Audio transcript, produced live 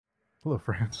Hello,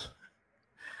 friends.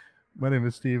 My name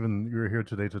is Steve, and we're here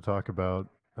today to talk about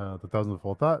The Thousandth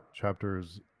Full Thought,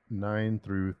 chapters 9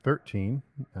 through 13.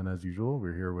 And as usual,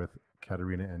 we're here with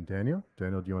Katerina and Daniel.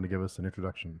 Daniel, do you want to give us an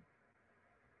introduction?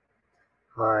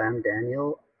 Hi, I'm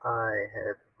Daniel. I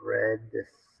have read this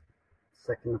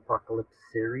Second Apocalypse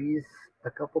series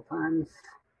a couple times,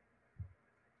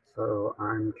 so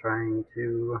I'm trying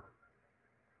to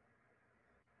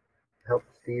help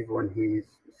Steve when he's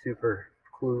super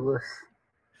clueless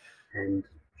and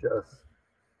just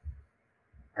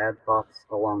add thoughts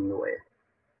along the way.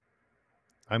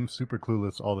 I'm super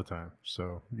clueless all the time,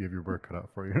 so you have your work cut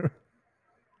out for you.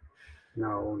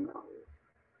 No,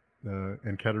 no.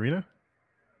 And Katerina?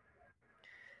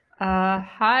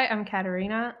 Hi, I'm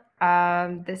Katerina.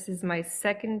 This is my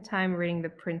second time reading the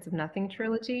Prince of Nothing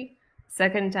trilogy,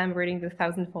 second time reading the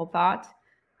Thousandfold Thought.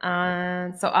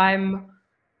 So I'm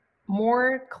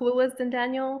more clueless than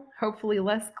Daniel, hopefully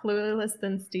less clueless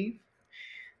than Steve,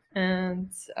 and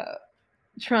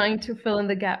trying to fill in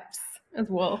the gaps as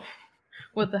well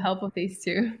with the help of these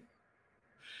two.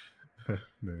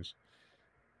 Nice.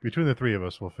 Between the three of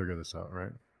us, we'll figure this out,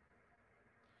 right?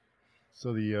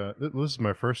 So this is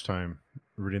my first time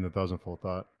reading The Thousandfold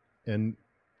Thought, and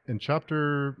in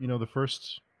chapter, the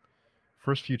first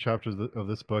few chapters of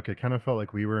this book, it kind of felt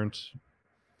like we weren't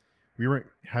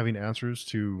having answers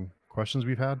to questions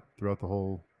we've had throughout the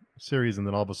whole series, and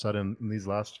then all of a sudden, in these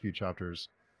last few chapters,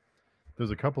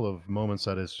 there's a couple of moments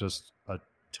that it's just a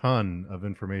ton of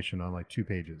information on like 2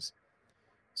 pages.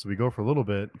 So we go for a little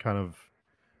bit, kind of.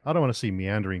 I don't want to say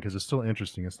meandering because it's still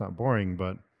interesting. It's not boring,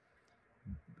 but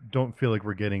don't feel like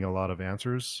we're getting a lot of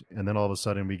answers. And then all of a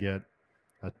sudden, we get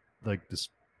a like this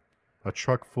a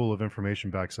truck full of information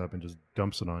backs up and just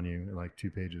dumps it on you in like 2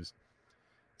 pages.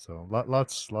 So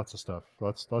lots of stuff,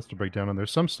 lots to break down. And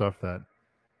there's some stuff that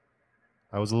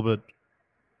I was a little bit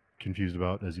confused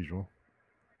about, as usual.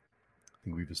 I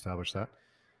think we've established that.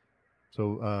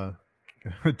 So,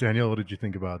 Danielle, what did you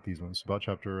think about these ones? About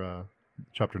chapter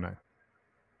 9?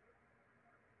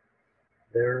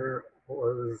 There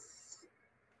was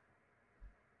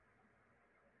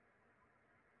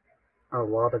a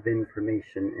lot of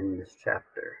information in this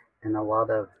chapter, and a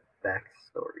lot of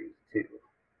backstory too,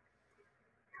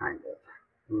 kind of.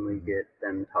 When we get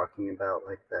them talking about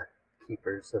like the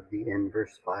keepers of the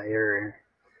inverse fire,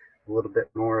 a little bit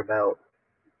more about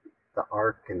the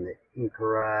Ark and the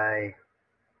Inkarai.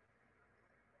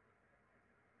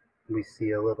 We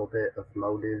see a little bit of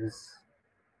motives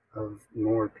of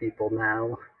more people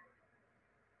now.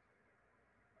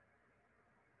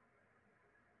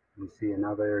 We see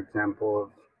another example of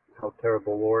how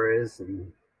terrible war is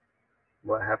and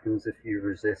what happens if you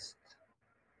resist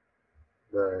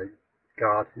the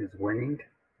god who's winning,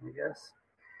 I guess.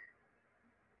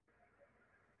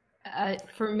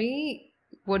 For me,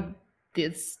 what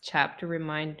this chapter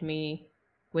reminded me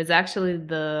was actually I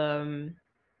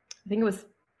think it was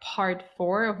part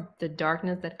 4 of the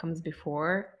darkness that comes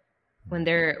before, when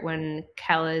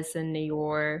Callus and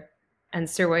Nayor and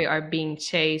Sirway are being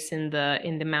chased in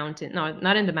the mountain. No,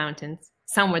 not in the mountains.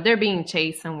 Somewhere they're being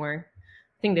chased somewhere.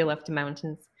 I think they left the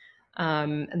mountains,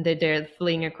 and they're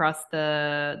fleeing across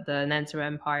the Nanser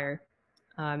Empire.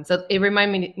 So it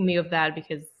reminded me of that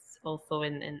because also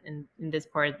in this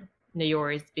part,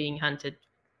 Nayor is being hunted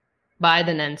by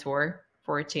the Nansor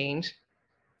for a change,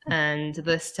 and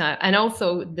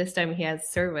also this time he has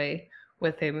Survey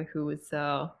with him, who's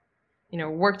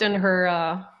worked on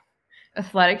her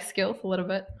athletic skills a little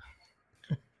bit.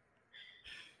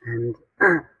 And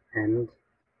and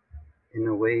in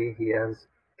a way, he has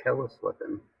Kellis with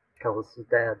him. Kellis'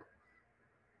 dad.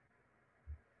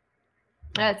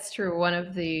 That's true. One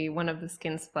of the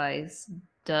skin spies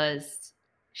does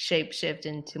shapeshift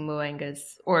into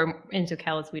Muangas or into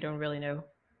Callus. We don't really know,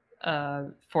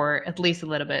 for at least a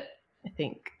little bit, I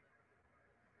think.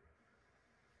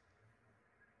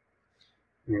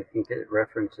 And I think it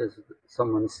references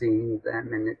someone seeing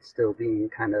them and it still being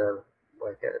kind of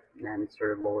like a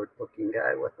Nancer Lord looking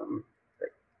guy with them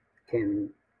that came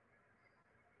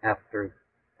after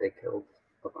they killed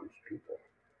a bunch of people.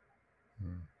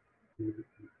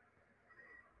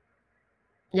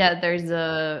 Yeah, there's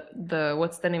the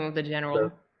what's the name of the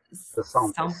general? The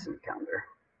Sampus encounter.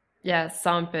 Yeah,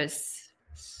 Sampus.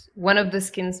 One of the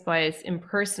skin spies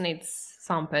impersonates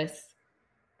Sampus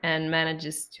and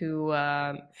manages to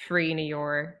free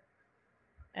Nior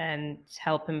and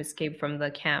help him escape from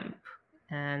the camp.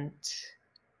 And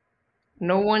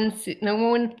no one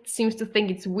seems to think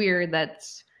it's weird that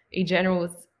a general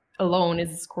alone is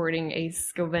escorting a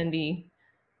Skovendi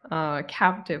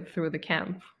captive through the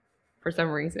camp for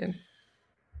some reason.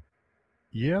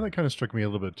 Yeah, that kind of struck me a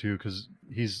little bit too, because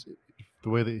the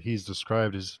way that he's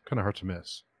described is kind of hard to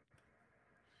miss.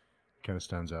 Kind of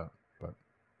stands out. But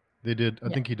they did. I Yeah.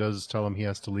 think he does tell him he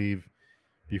has to leave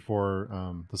before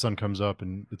the sun comes up,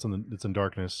 and it's in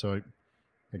darkness. So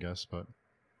I guess, but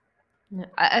Yeah.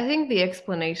 I think the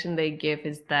explanation they give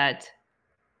is that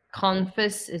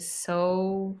Confus is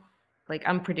so like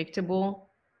unpredictable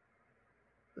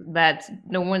that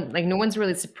no one's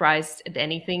really surprised at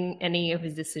any of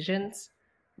his decisions,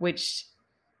 which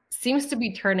seems to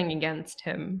be turning against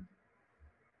him.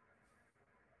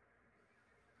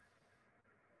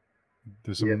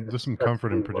 there's Yeah, some that's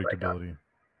comfort in kind of what I got. predictability.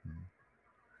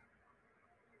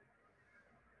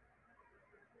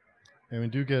 And we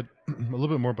do get a little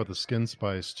bit more about the skin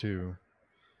spice too.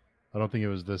 I don't think it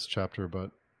was this chapter,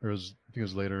 but I think it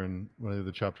was later in one of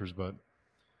the chapters, but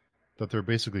that they're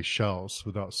basically shells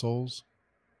without souls.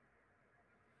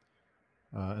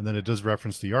 And then it does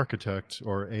reference the architect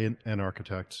or an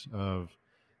architect of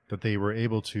that they were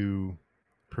able to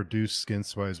produce skin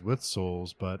spice with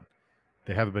souls, but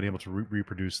they haven't been able to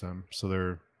reproduce them. So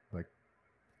they're like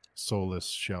soulless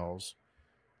shells.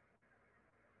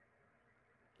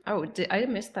 Oh, I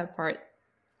missed that part.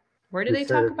 Where did It they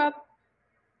talk said about?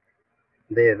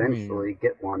 they Let me. eventually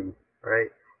get one, right?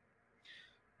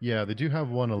 Yeah, they do have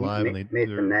one alive, and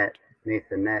they're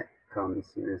Nathanet comes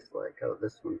and is like, "Oh,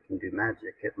 this one can do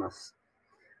magic. It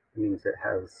means it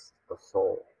has a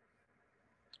soul."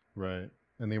 right,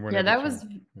 and they weren't Yeah, able that to. was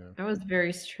Yeah. that was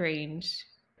very strange.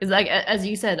 Because like as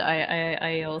you said,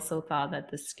 I also thought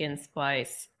that the skin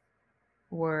spice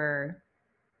were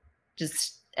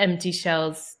just empty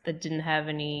shells that didn't have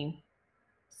any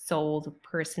soul or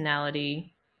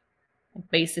personality.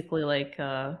 Basically like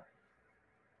I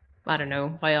don't know,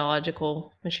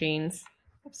 biological machines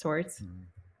of sorts. Mm.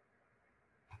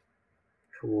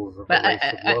 Tools of But a race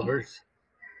of lovers.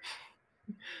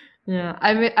 Yeah,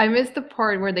 I missed the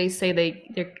part where they say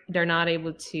they're not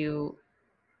able to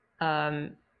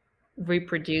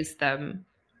reproduce them,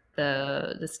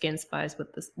 the skin spice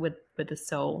with the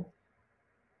soul.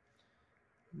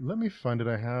 Let me find it.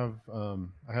 I have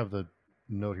the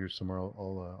note here somewhere.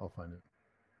 I'll find it.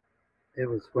 It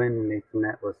was when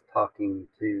Nathanet was talking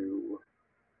to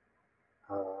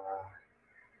uh,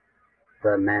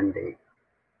 the mandate.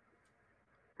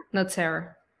 Not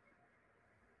Sarah.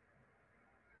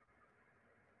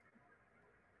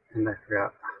 And I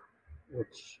forgot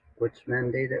which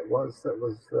mandate it was that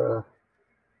was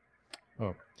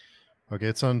Oh, okay.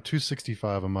 It's on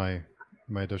 265 on my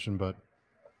edition, but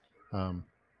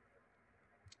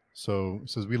so it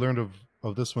says we learned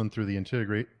of this one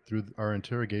through our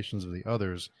interrogations of the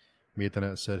others.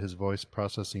 Maithanet said, his voice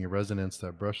processing a resonance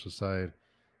that brushed aside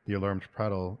the alarmed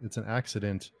prattle. It's an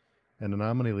accident, an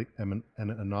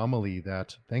anomaly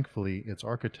that, thankfully, its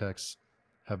architects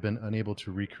have been unable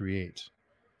to recreate.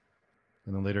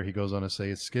 And then later he goes on to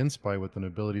say, skin spy with an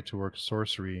ability to work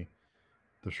sorcery.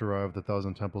 The Shura of the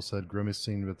Thousand Temples said,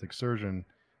 grimacing with exertion,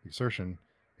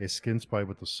 a skin spy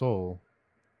with the soul.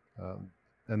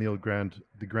 And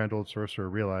the grand old sorcerer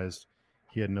realized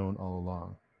he had known all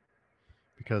along.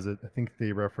 Because I think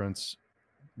they reference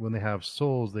when they have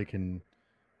souls, they can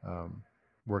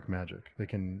work magic. They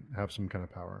can have some kind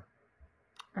of power.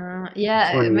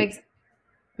 Yeah, it makes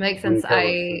sense.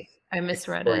 I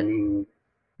misread it. Explaining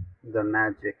the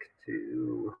magic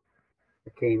to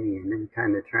Akamian and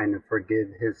kind of trying to forgive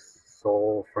his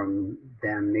soul from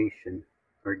damnation,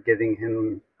 or giving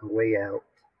him a way out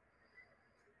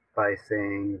by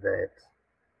saying that,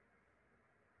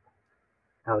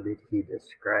 how did he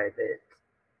describe it?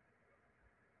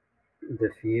 The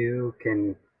few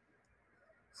can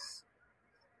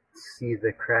see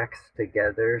the cracks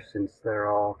together since they're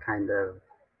all kind of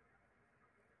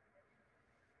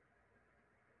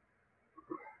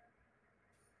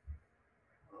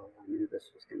I knew this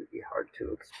was going to be hard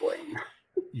to explain.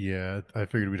 Yeah, I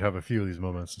figured we'd have a few of these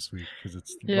moments this week because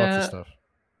it's lots Yeah. of stuff.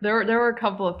 There were a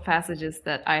couple of passages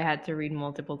that I had to read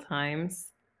multiple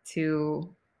times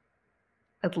to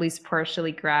at least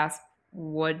partially grasp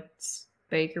what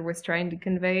Baker was trying to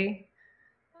convey.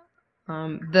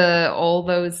 All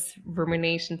those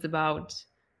ruminations about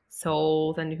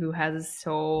souls and who has a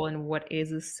soul and what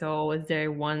is a soul. Is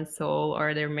there one soul?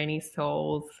 Are there many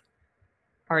souls?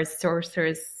 Are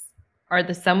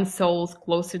some souls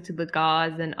closer to the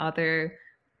gods than other?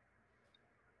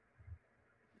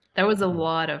 There was a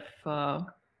lot of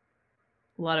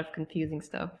confusing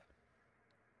stuff.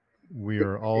 We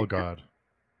are all God.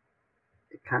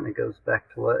 It kind of goes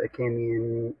back to what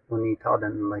Akamian, when he taught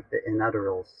him like the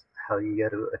inutterals, how you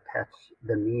got to attach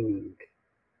the meaning,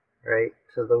 right,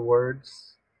 to the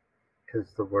words,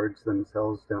 because the words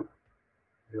themselves don't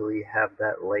really have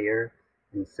that layer,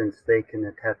 and since they can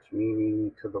attach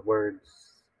meaning to the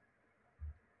words,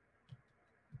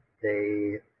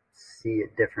 they see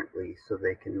it differently, so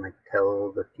they can like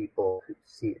tell the people who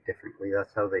see it differently.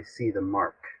 That's how they see the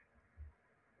mark,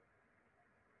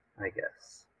 I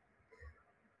guess.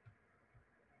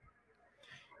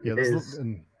 Yeah,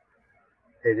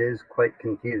 It is quite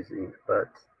confusing, but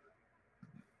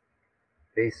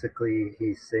basically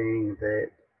he's saying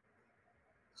that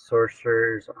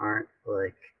sorcerers aren't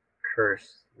like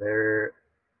cursed. They're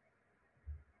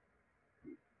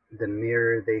the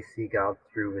mirror they see God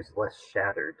through is less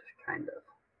shattered, kind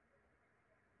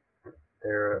of.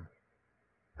 They're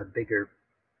a bigger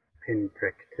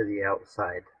pinprick to the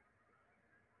outside.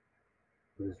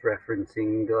 He was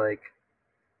referencing like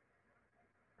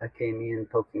a Camion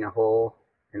poking a hole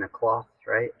in a cloth,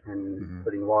 right? And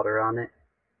putting water on it.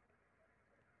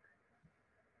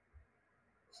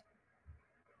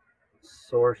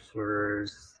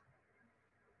 Sorcerers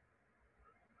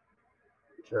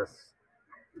just,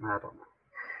 I don't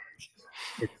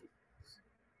know.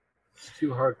 It's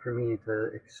too hard for me to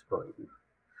explain.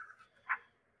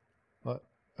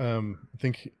 I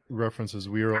think references,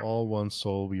 we are all one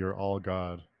soul, we are all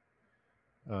God.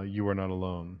 You are not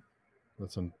alone.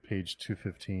 That's on page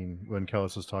 215 when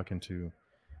Kellis is talking to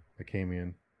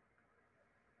Acamian.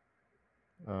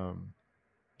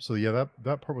 So yeah,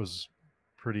 that part was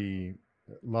pretty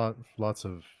lots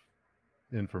of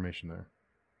information there.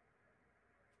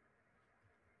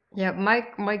 Yeah,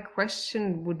 my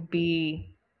question would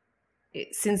be,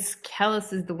 since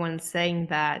Kellis is the one saying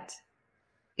that,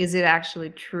 is it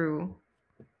actually true,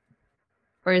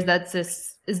 or is that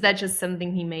just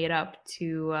something he made up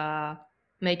to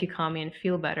make Acamian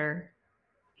feel better?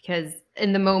 Because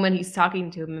in the moment he's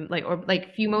talking to him,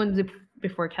 a few moments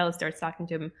before Kellis starts talking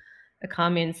to him,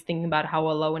 Acamian's thinking about how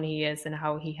alone he is and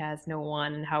how he has no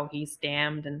one and how he's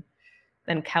damned, and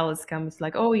then Kellis comes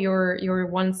like, "Oh, you're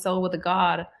one soul with a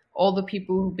god. All the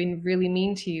people who've been really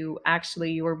mean to you, actually,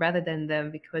 you were better than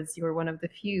them because you're one of the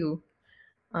few.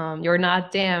 You're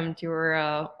not damned.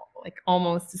 You're like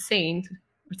almost a saint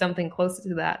or something close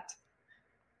to that."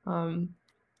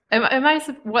 What am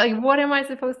I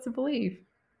supposed to believe?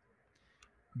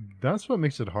 That's what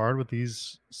makes it hard with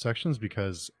these sections,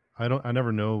 because I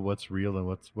never know what's real and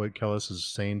what Kellis is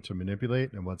saying to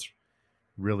manipulate and what's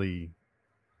really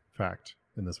fact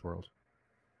in this world.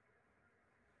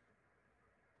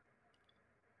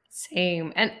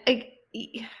 Same. And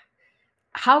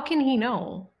how can he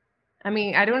know? I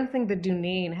mean, I don't think the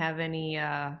Dunedain have any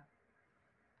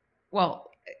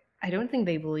well, I don't think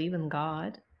they believe in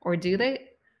God, or do they?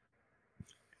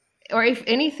 Or if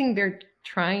anything, they're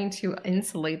trying to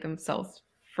insulate themselves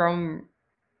from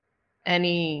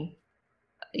any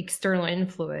external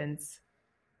influence.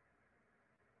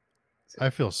 I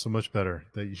feel so much better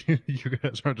that you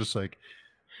guys aren't just like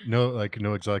know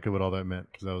exactly what all that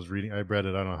meant, because I read it I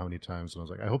don't know how many times, and I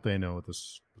was like, I hope they know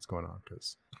what's going on,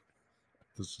 because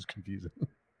this is confusing.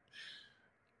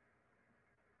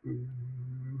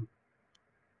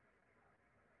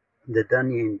 The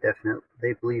Dunedain definitely,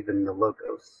 they believe in the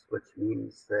Logos, which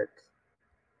means that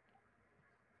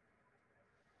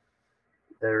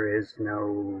there is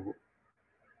no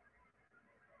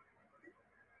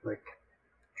like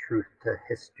truth to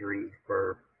history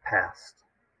or past.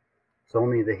 It's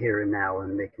only the here and now,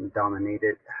 and they can dominate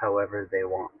it however they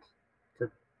want to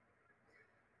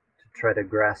try to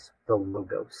grasp the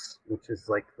Logos, which is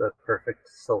like the perfect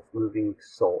self-moving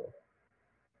soul.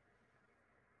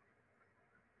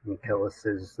 And Kellis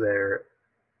is their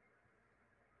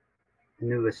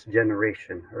newest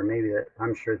generation, or maybe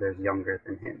I'm sure there's younger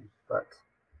than him, but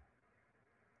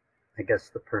I guess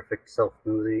the perfect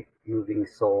self-moving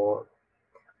soul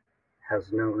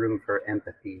has no room for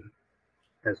empathy,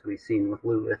 as we've seen with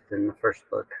Luith in the first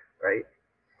book, right?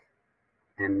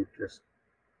 And just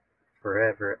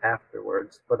forever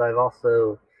afterwards. But I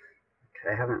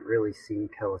haven't really seen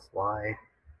Kellis lie.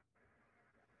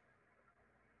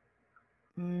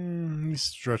 He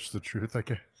stretched the truth, I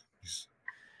guess.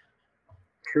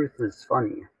 Truth is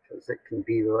funny, because it can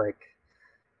be like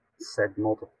said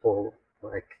multiple,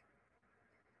 like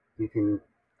you can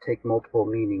take multiple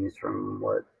meanings from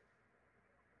what,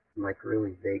 like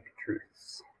really vague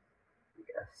truths, I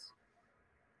guess.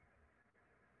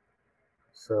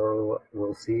 So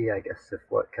we'll see, I guess, if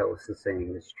what Kellis is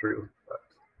saying is true. But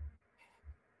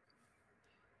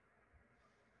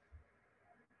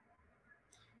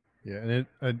yeah,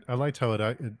 and I liked how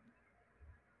it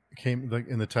came, like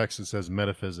in the text. It says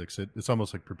metaphysics. It's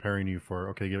almost like preparing you for,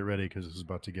 okay, get ready, because this is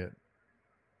about to get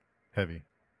heavy.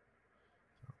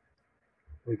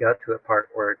 We got to a part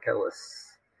where Kellis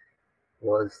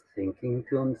was thinking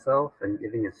to himself and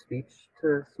giving a speech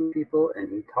to some people,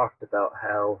 and he talked about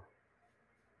how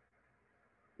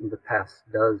the past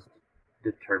does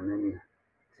determine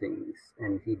things,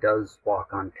 and he does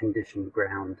walk on conditioned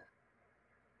ground,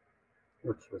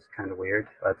 which was kind of weird.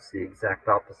 That's the exact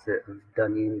opposite of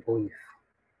Dunyan belief.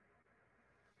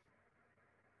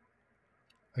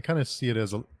 I kind of see it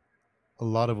as a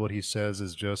lot of what he says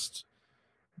is just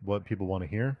what people want to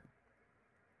hear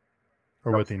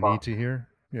or what they need to hear.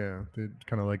 Yeah, they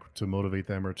kind of like to motivate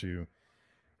them or to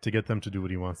get them to do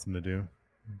what he wants them to do.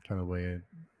 Kind of way it.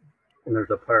 And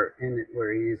there's a part in it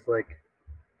where he's like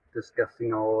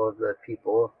discussing all of the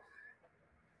people,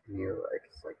 and you're like,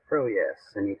 it's like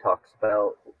Proyas, and he talks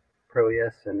about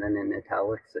Proyas, and then in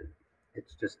italics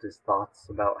it's just his thoughts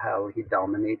about how he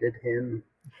dominated him,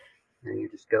 and he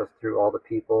just goes through all the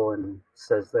people and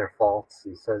says their faults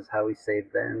and says how he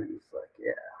saved them, and he's like,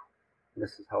 yeah,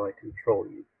 this is how I control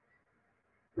you.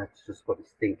 And that's just what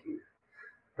he's thinking.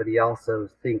 But he also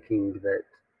is thinking that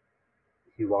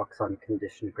he walks on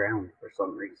conditioned ground for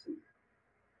some reason,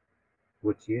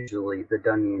 which usually the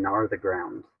Dunyan are the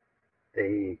ground.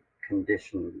 They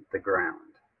condition the ground.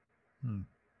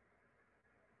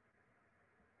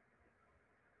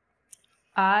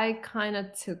 I kind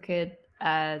of took it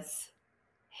as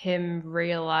him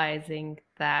realizing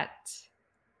that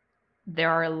there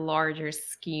are larger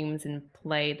schemes in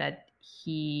play that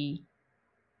he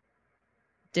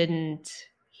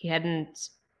hadn't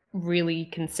really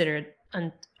considered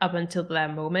up until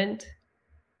that moment.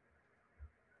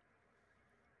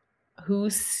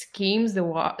 Whose schemes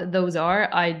those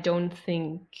are, I don't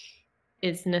think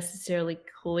is necessarily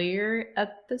clear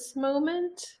at this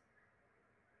moment,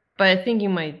 but I think you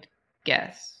might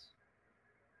guess.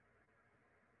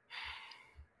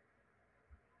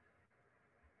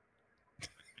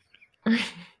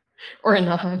 Or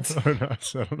not. Or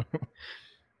not, I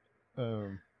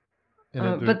don't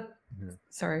know. But yeah.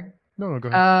 Sorry. No, go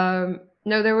ahead.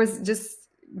 No, there was just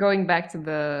going back to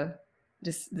the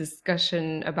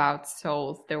discussion about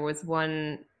souls. There was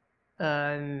one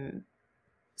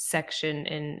section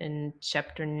in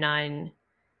chapter 9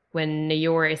 when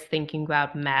Nayor is thinking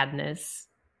about madness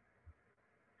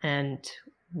and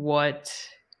what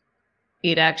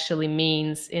it actually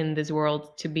means in this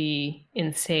world to be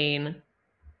insane.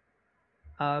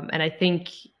 And I think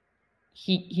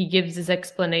he gives this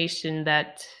explanation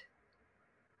that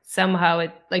somehow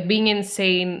it, like, being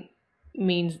insane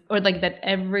means, or like that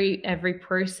every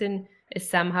person is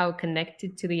somehow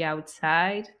connected to the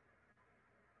outside,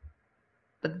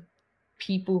 but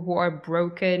people who are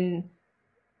broken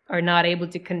are not able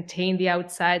to contain the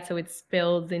outside, so it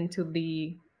spills into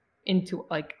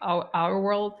like our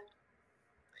world,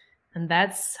 and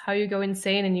that's how you go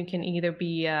insane. And you can either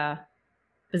be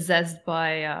possessed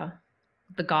by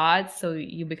the gods, so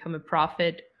you become a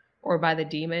prophet, or by the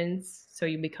demons, so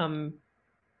you become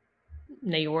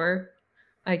Nayor,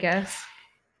 I guess.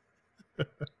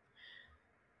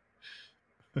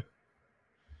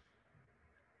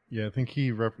 Yeah, I think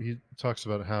he talks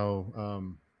about how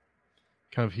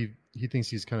kind of he thinks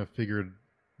he's kind of figured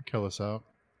Kellis out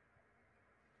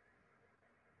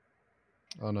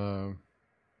on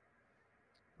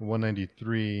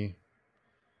 193.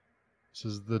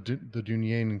 Says the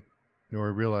Dunyan,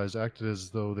 nor realized, acted as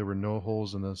though there were no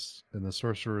holes in the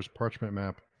sorcerer's parchment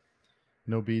map,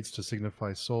 no beads to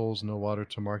signify souls, no water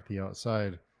to mark the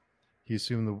outside. He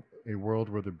assumed a world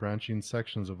where the branching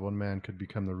sections of one man could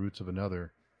become the roots of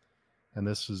another, and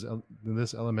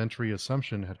this elementary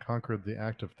assumption had conquered the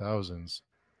act of thousands.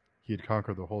 He had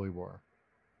conquered the holy war.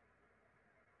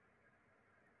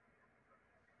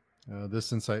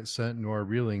 This insight sent Noir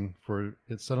reeling, for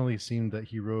it suddenly seemed that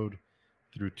he rode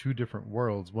through two different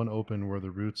worlds, one open where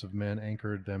the roots of men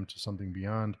anchored them to something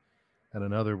beyond, and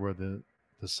another where the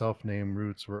self-named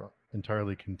roots were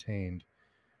entirely contained.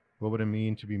 What would it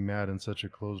mean to be mad in such a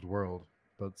closed world?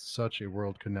 But such a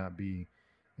world could not be,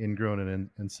 ingrown and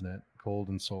infinite, cold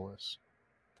and soulless.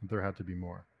 There had to be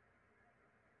more.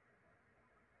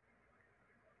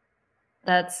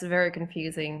 That's very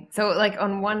confusing. So, like,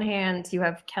 on one hand, you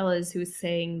have Kellis who's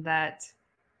saying that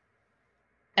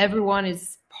everyone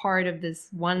is part of this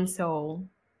one soul.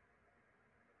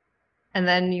 And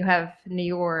then you have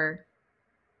Nayor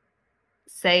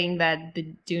saying that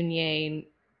the Dunyan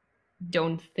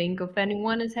don't think of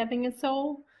anyone as having a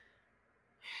soul.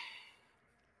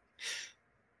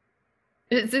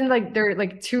 It seems like there are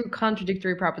like two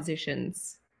contradictory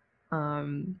propositions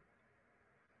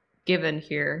given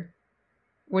here.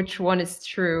 Which one is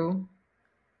true?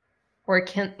 Or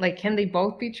can they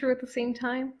both be true at the same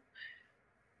time?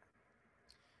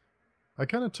 I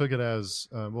kind of took it as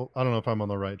well. I don't know if I'm on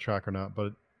the right track or not,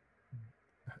 but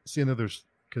seeing that there's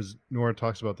because Nora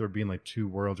talks about there being like two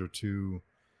worlds or two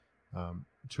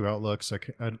outlooks.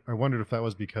 I wondered if that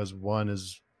was because one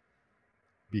is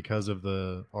because of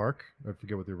the arc. I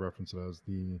forget what they reference it as.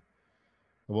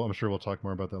 Well, I'm sure we'll talk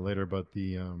more about that later. But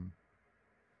I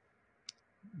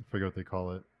forget what they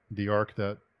call it. The arc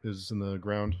that is in the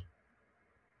ground.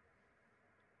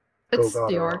 It's the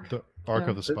Golgotha. arc. The arc Yeah.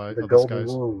 of the spy The of the golden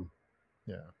skies. womb.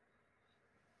 Yeah.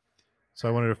 So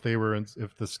I wondered if they were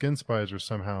if the skin spies were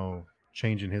somehow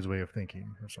changing his way of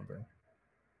thinking or something.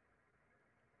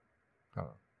 I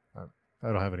don't know.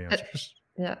 I don't have any answers.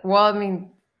 Yeah. Well, I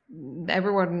mean,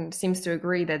 everyone seems to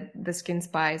agree that the skin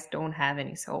spies don't have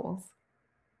any souls.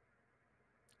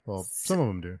 Well, some of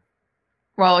them do.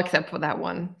 Well, except for that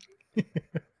one.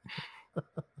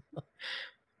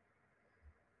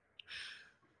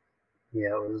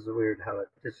 Yeah, it was weird how it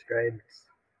describes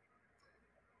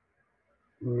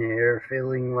Nair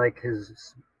feeling like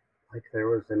there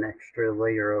was an extra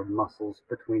layer of muscles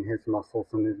between his muscles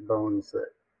and his bones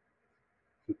that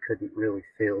he couldn't really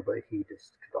feel, but he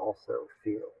just could also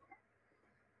feel.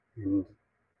 And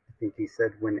I think he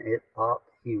said when it thought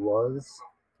he was,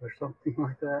 or something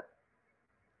like that.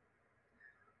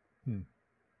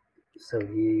 So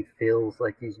he feels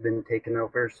like he's been taken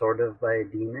over sort of by a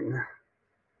demon.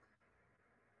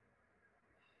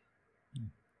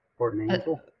 Or an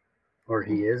angel. Or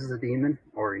he is the demon.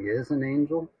 Or he is an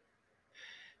angel.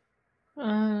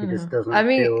 He just doesn't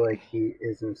feel like he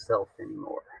is himself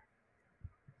anymore.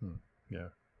 Yeah.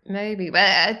 Maybe. But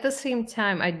at the same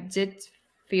time, I did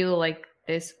feel like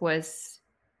this was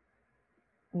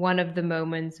one of the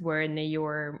moments where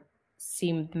Nayor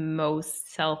seemed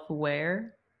most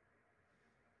self-aware.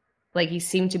 Like he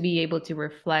seemed to be able to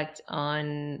reflect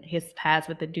on his past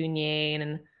with the Dunye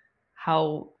and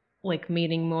how, like,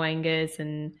 meeting Moangus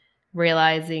and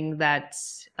realizing that,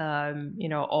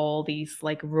 all these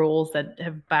like rules that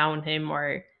have bound him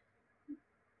are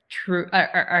true,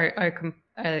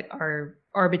 are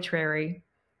arbitrary,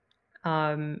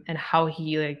 and how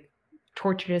he like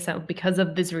tortured himself because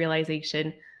of this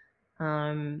realization.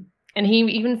 And he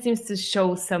even seems to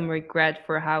show some regret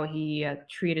for how he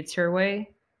treated Turway.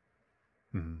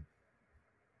 Mm-hmm.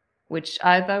 Which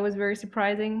I thought was very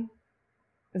surprising.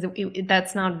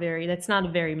 That's not a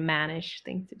very mannish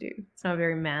thing to do. It's not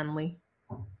very manly.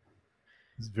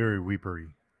 It's very weepery.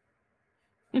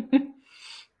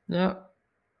 No.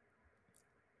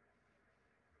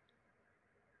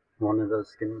 One of those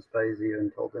skin spies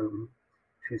even told him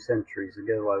 2 centuries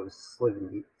ago, I was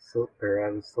Sylvendi.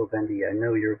 I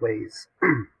know your ways.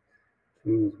 Which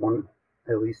means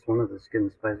at least one of the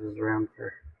skin spies was around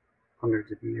for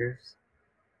hundreds of years.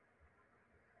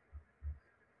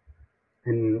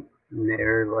 And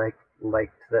Nair liked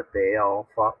that they all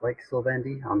fought like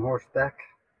Sylvendi on horseback.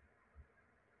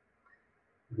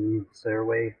 And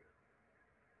Serway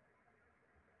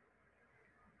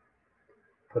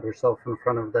put herself in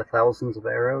front of the thousands of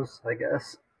arrows, I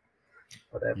guess.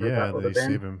 Whatever that would have been.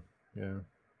 Save him. Yeah,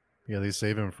 they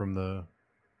save him from the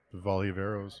volley of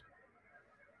arrows.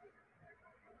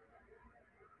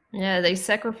 Yeah, they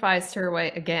sacrificed her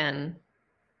away again.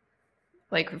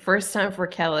 Like, first time for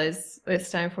Kellis,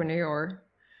 this time for Nayor.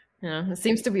 It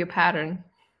seems to be a pattern.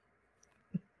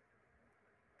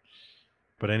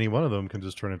 But any one of them can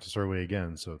just turn into Serway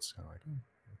again, so it's kind of like,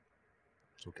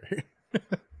 it's okay.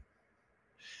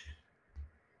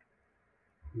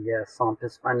 Yeah,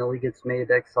 Sompus finally gets made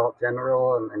Exalt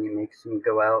General, and then he makes him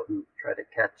go out and try to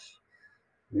catch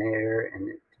Nair, and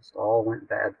it just all went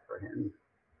bad for him.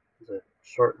 It was a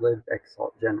short-lived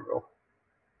Exalt General.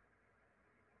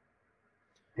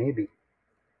 Maybe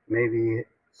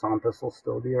Sompus will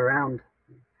still be around.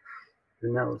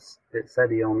 Who knows? It said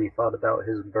he only thought about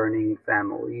his burning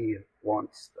family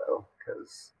once, though,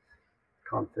 because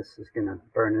Confus is going to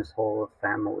burn his whole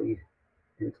family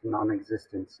into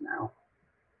non-existence now.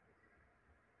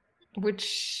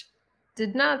 Which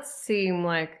did not seem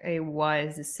like a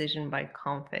wise decision by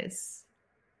Confus,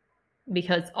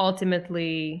 because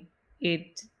ultimately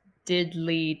it did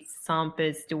lead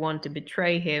Sompus to want to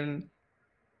betray him,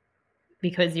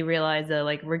 because he realized that,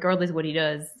 like, regardless what he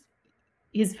does,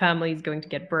 his family is going to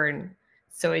get burned.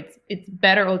 So it's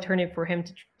better alternative for him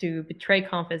to betray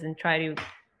Confus and try to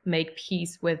make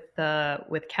peace with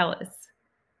Kellis.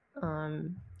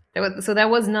 That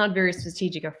was not very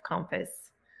strategic of Confus.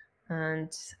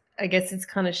 And I guess it's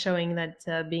kind of showing that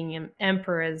being an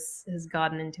emperor has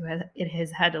gotten into his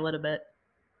head a little bit.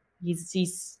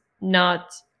 He's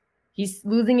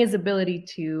losing his ability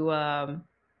to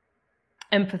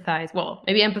empathize. Well,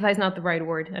 maybe empathize not the right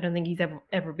word. I don't think he's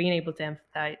ever been able to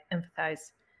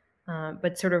empathize,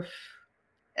 but sort of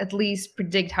at least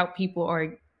predict how people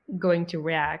are going to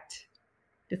react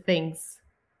to things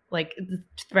like the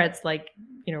threats, like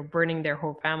burning their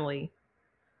whole family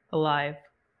alive.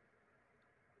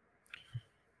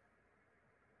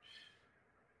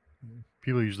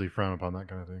 People usually frown upon that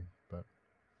kind of thing, but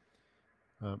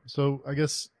so I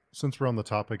guess since we're on the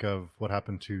topic of what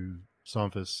happened to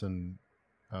Somphis and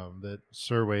that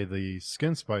Surway, the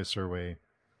skin spy Surway,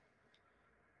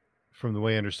 from the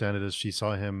way I understand it, is she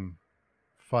saw him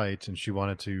fight and she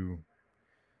wanted to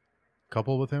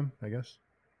couple with him, I guess.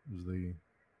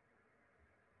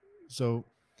 So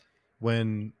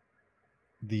when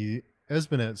the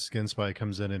Esmenet skin spy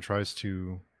comes in and tries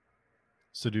to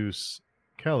seduce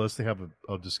Callus, they have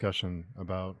a discussion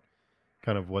about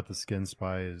kind of what the skin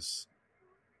spies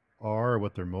are,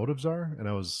 what their motives are, and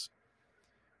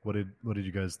what did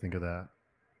you guys think of that?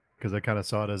 Because I kind of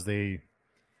saw it as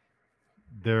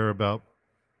they're about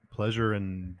pleasure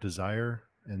and desire,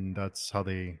 and that's how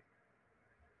they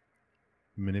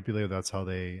manipulate. That's how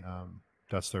they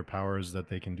that's their powers, that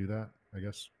they can do that. I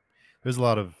guess there's a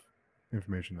lot of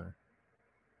information there.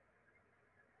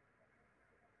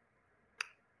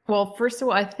 Well, first of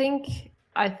all, I think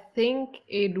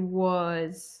it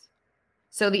was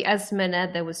the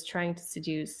Esmenet that was trying to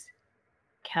seduce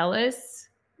Callus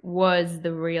was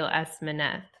the real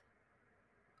Esmenet,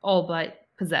 all but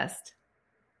possessed.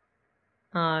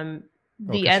 The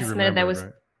Esmenet that was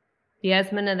right? The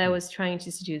Esmenet that was trying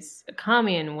to seduce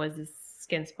Achamian was the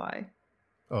skin spy.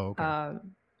 Oh, okay.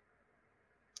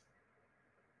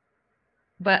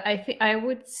 But I think I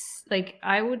would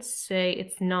say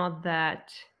it's not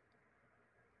that.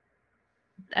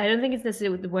 I don't think it's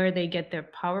necessarily where they get their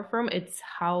power from. It's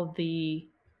how the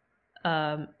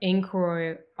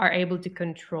Inquisitor are able to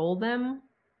control them,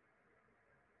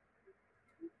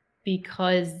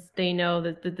 because they know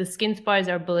that the skin spies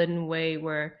are built in a way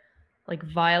where like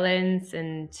violence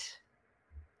and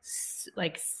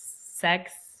like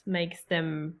sex makes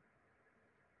them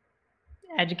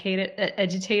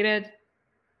agitated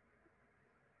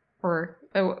or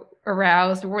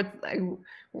aroused, or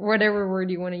whatever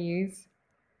word you want to use.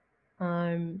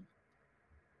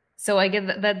 So I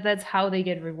get that's how they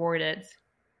get rewarded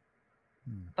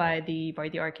by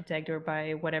the architect or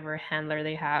by whatever handler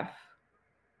they have,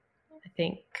 I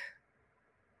think.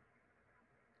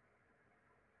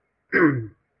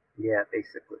 Yeah,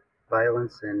 basically.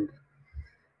 Violence and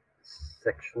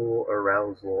sexual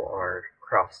arousal are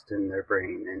crossed in their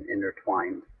brain and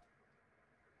intertwined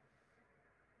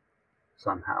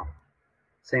somehow.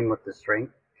 Same with the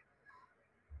strength.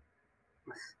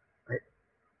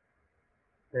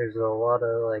 There's a lot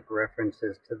of like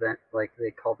references to that, like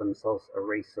they call themselves a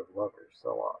race of lovers a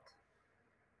lot,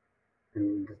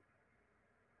 and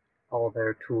all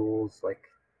their tools like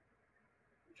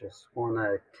just want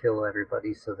to kill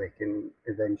everybody so they can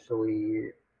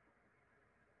eventually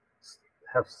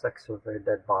have sex with their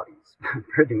dead bodies.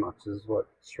 Pretty much is what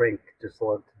strength just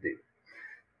love to do.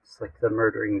 It's like the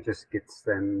murdering just gets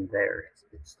them there.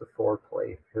 It's the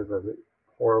foreplay for the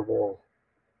horrible,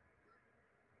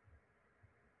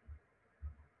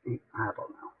 I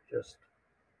don't know, just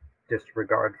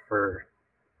disregard for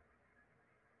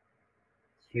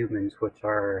humans, which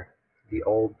are the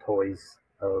old toys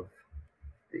of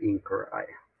the Inquisitor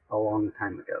a long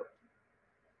time ago.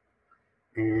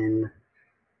 And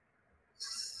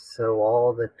so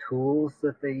all the tools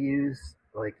that they use,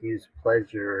 like use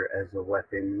pleasure as a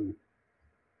weapon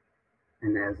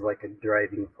and as like a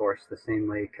driving force, the same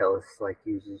way Callus like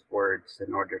uses words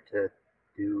in order to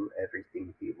do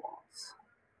everything he wants.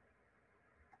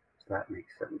 So that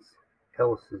makes sense.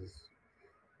 Callus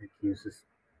uses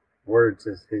words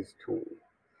as his tool,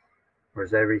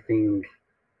 whereas everything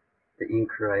the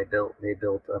Inquisitor they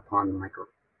built upon like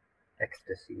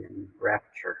ecstasy and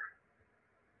rapture.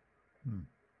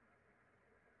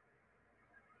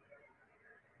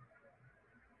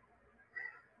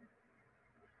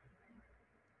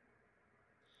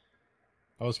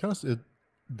 I was kind of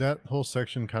that whole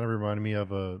section kind of reminded me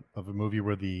of a movie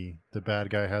where the bad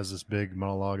guy has this big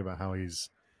monologue about how his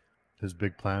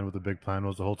big plan was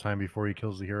the whole time before he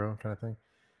kills the hero, kind of thing.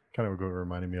 Kind of what it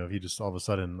reminded me of. He just all of a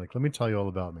sudden like, let me tell you all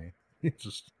about me. He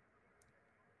just.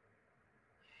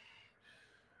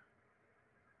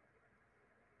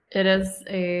 It is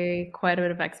quite a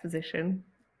bit of exposition.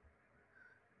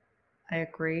 I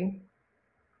agree.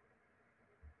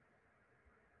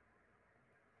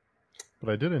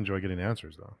 But I did enjoy getting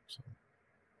answers, though. So.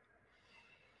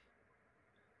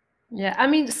 Yeah, I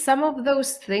mean, some of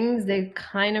those things they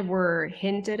kind of were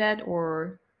hinted at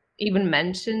or even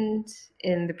mentioned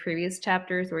in the previous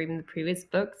chapters or even the previous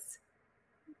books,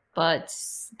 but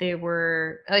they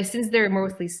were since they're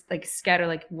mostly like scattered,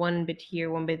 like one bit here,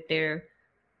 one bit there.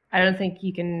 I don't think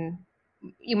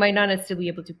you might not necessarily be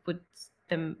able to put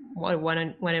them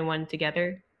one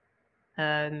together.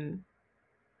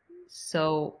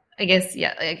 So I guess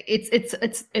yeah, like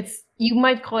it's you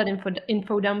might call it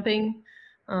info dumping,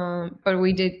 but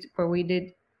we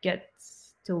did get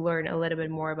to learn a little bit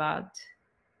more about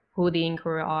who the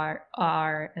Inquirer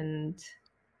are and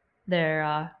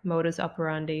their modus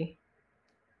operandi.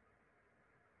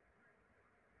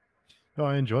 No,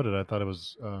 I enjoyed it. I thought it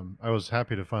was. I was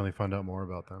happy to finally find out more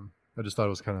about them. I just thought it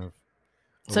was kind of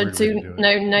a So weird way to do it.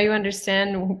 now you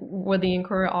understand what the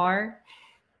Inquirer are.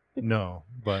 No,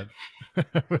 but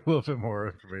a little bit more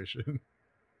information.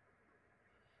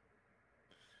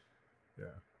 Yeah.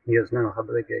 You guys know how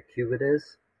big a cubit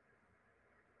is?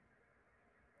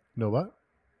 No what?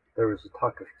 There was a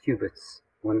talk of cubits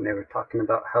when they were talking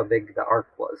about how big the ark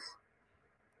was.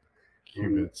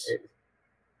 Cubits.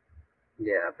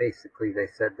 Yeah, basically they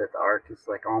said that the ark is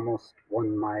like almost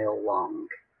 1 mile long.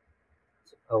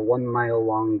 It's a 1 mile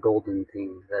long golden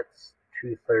thing that's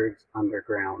 2/3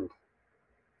 underground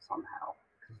somehow.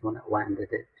 Because when it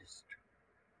landed, it just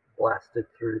blasted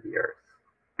through the earth.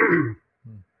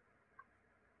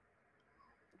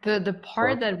 The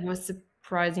part that was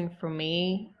surprising for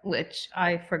me, which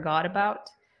I forgot about,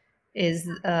 is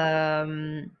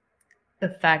the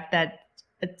fact that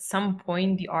at some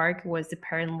point the ark was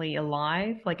apparently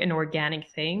alive, like an organic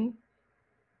thing.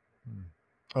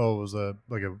 Oh, it was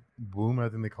like a womb. I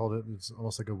think they called it. It's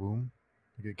almost like a womb.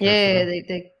 Yeah,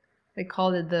 they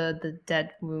called it the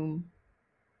dead womb,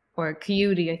 or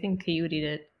Coyote. I think Coyote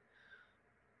did.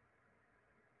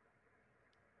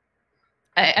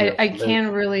 I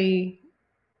can't really.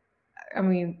 I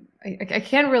mean, I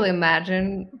can't really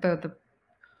imagine the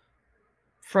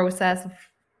process of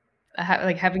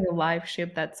like having a live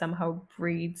ship that somehow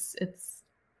breeds its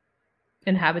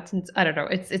inhabitants. I don't know.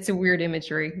 It's a weird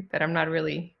imagery that I'm not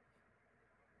really.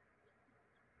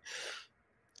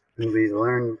 We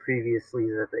learned previously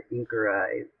that the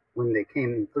Inquirer, when they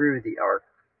came through the ark,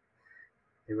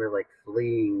 they were like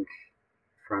fleeing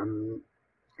from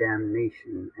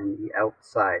damnation and the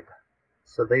outside.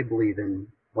 So they believe in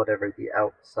whatever the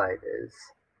outside is.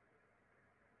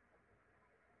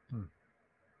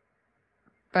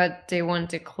 But they want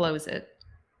to close it.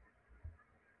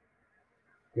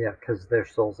 Yeah, because their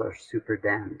souls are super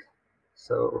damned.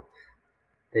 So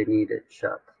they need it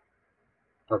shut.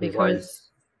 Otherwise, because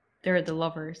they're the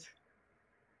lovers.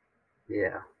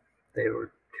 Yeah, they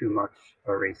were too much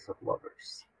a race of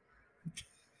lovers.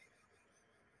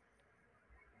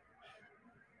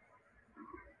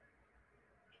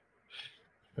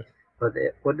 But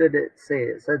what did it say?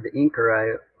 It said the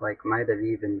Inquirer like might have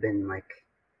even been like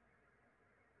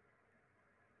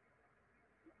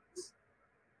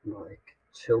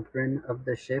children of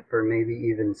the ship, or maybe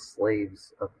even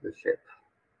slaves of the ship.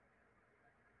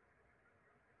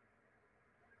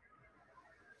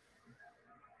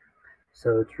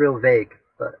 So it's real vague,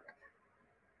 but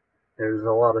there's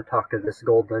a lot of talk of this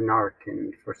golden ark,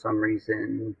 and for some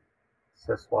reason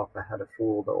Seswatha had to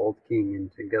fool the old king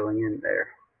into going in there.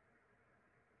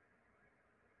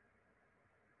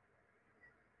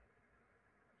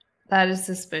 That is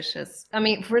suspicious. I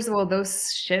mean, first of all,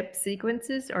 those ship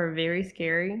sequences are very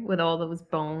scary with all those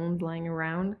bones lying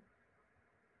around.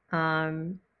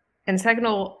 And second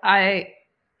of all, I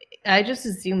just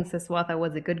assumed Seswatha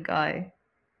was a good guy.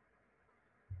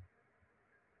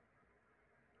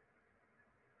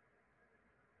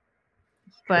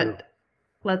 But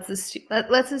let's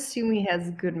assume he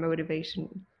has good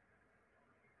motivation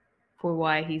for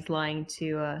why he's lying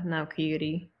to now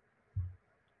Coyote.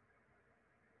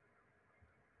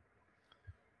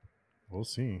 We'll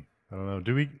see. I don't know.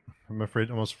 Do we? I'm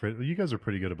almost afraid. You guys are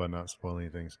pretty good about not spoiling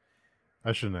things.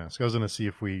 I shouldn't ask. I was going to see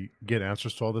if we get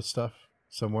answers to all this stuff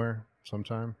somewhere,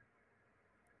 sometime.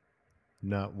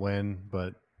 Not when,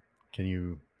 but can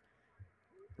you?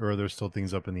 Or are there still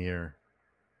things up in the air?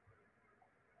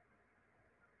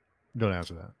 Don't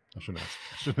answer that. I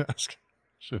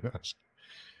shouldn't ask.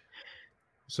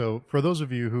 So, for those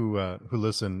of you who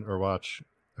listen or watch,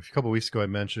 a couple weeks ago I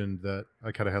mentioned that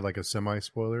I kind of had like a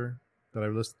semi-spoiler that I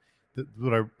listed.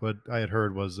 What I had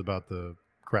heard was about the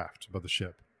craft, about the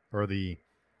ship or the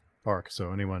ark.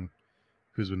 So anyone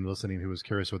who's been listening who was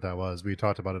curious what that was, we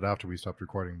talked about it after we stopped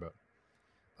recording, but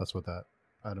that's what that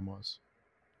item was,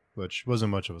 which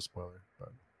wasn't much of a spoiler. But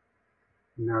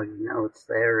no, you know it's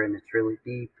there, and it's really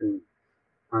deep and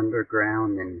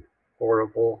underground and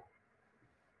horrible,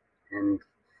 and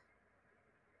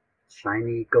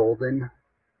shiny golden.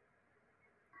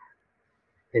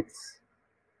 It's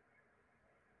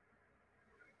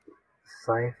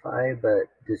sci-fi, but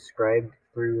described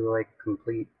through like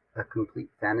a complete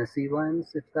fantasy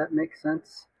lens, if that makes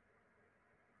sense.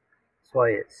 That's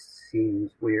why it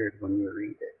seems weird when you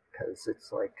read it, because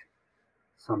it's like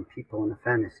some people in a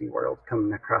fantasy world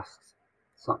coming across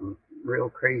something real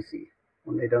crazy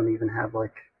when they don't even have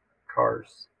like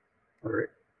cars or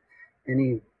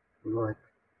any like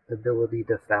ability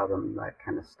to fathom that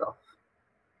kind of stuff.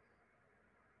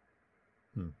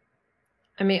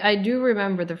 I mean, I do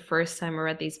remember the first time I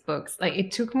read these books. Like,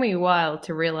 it took me a while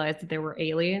to realize that there were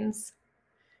aliens.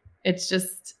 It's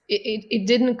just, it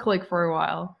didn't click for a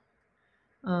while.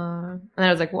 And I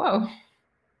was like, whoa.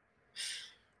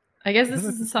 I guess this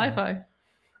is a sci-fi.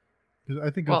 I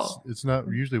think Well, it's not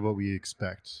usually what we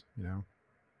expect, you know.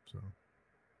 So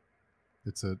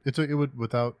it would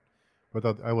without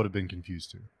I would have been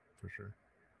confused too, for sure.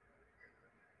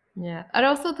 yeah. And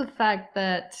also the fact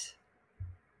that,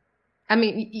 I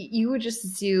mean, you would just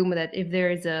assume that if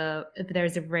there's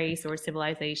a race or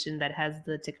civilization that has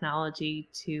the technology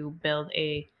to build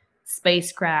a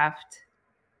spacecraft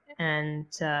and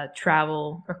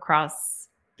travel across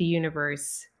the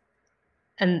universe,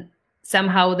 and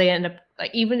somehow they end up,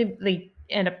 like, even if they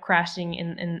end up crashing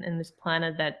in this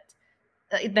planet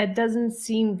that doesn't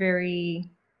seem very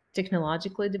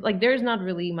technologically like, there's not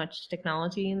really much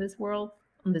technology in this world,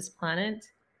 on this planet.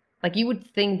 Like, you would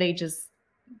think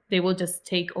they will just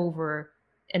take over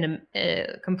and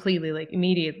completely, like,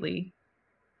 immediately,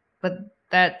 but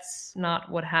that's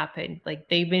not what happened. Like,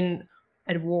 they've been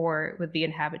at war with the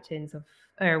inhabitants of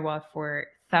Erwa for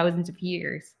thousands of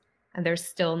years, and they're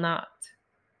still not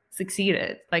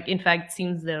succeeded. Like, in fact, it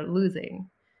seems they're losing.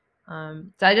 So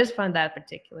I just find that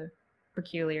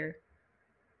peculiar.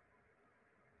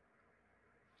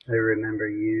 I remember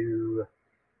you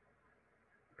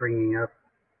bringing up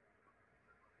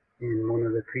in one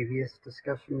of the previous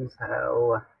discussions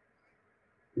how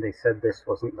they said this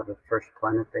wasn't the first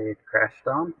planet they had crashed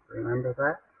on. Remember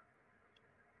that?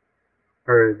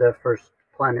 Or the first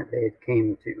planet they had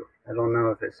came to. I don't know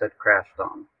if it said crashed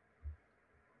on.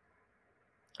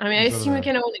 I mean, I assume you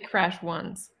can only crash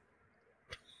once.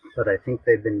 But I think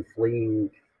they've been fleeing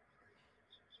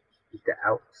the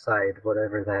outside,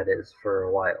 whatever that is, for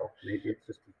a while. Maybe it's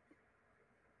just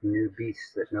a new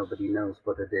beast that nobody knows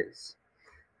what it is.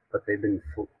 But they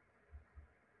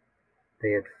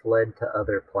had fled to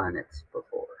other planets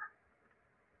before.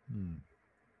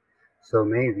 So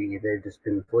maybe they've just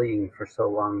been fleeing for so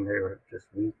long they were just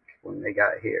weak when they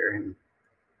got here, and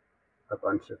a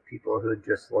bunch of people who had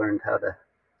just learned how to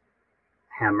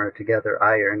hammer together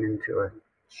iron into a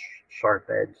sharp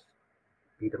edge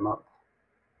beat them up.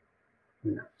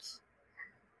 Who knows?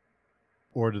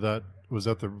 Or was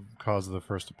that the cause of the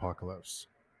first apocalypse?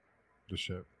 The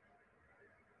ship?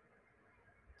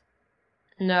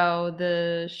 No,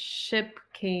 the ship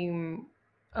came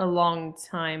a long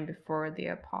time before the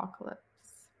apocalypse.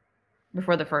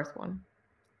 Before the first one.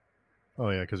 Oh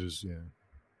yeah, because there's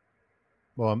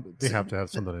Well, they have to have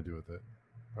something to do with it,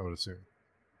 I would assume.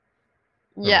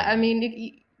 Yeah, I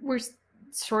mean, we're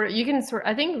sort of. You can sort.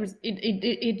 I think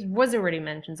it was already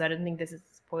mentioned, so I don't think this is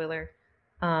a spoiler.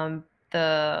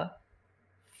 The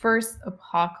first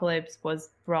apocalypse was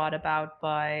brought about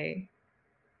by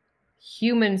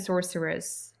human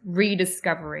sorcerers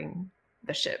rediscovering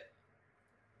the ship.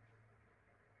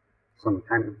 Some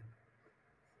kind of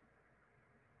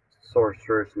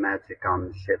sorcerer's magic on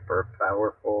the ship, or a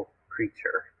powerful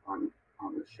creature on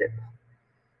the ship.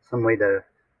 Some way to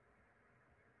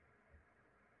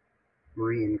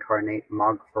reincarnate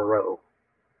Mogfaro,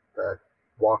 the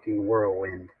walking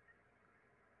whirlwind.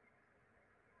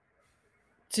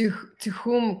 To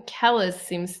whom Kellis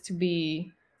seems to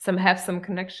be have some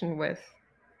connection with.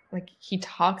 Like, he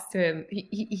talks to him.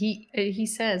 He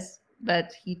says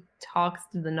that he talks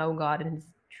to the No God in his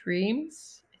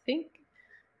dreams, I think,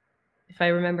 if I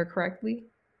remember correctly.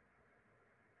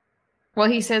 Well,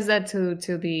 he says that to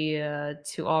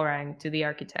Orang, to the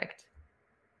architect,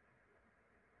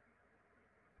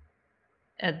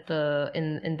 at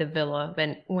in the villa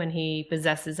when he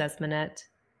possesses Esmenet.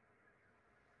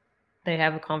 They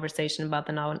have a conversation about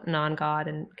the non-god,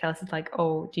 and Kellis is like,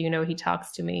 "Oh, do you know he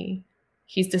talks to me?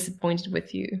 He's disappointed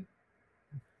with you."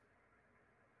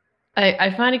 I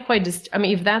find it quite I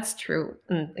mean, if that's true,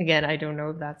 and again, I don't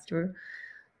know if that's true,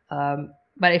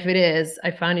 but if it is, I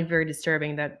find it very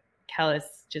disturbing that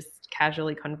Kellis just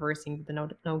casually conversing with the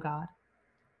no god.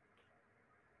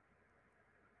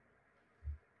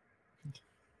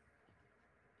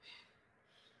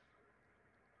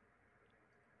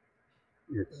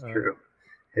 It's true.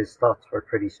 his thoughts were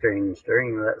pretty strange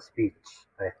during that speech,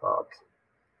 I thought.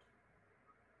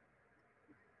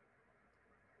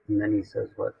 And then he says,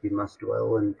 what, you must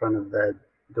dwell in front of the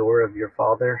door of your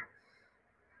father?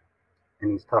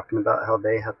 And he's talking about how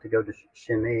they have to go to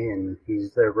Shimei, and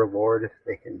he's their reward if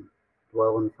they can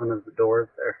dwell in front of the door of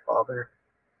their father.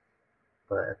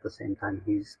 But at the same time,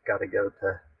 he's got to go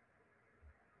to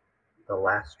the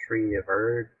last tree of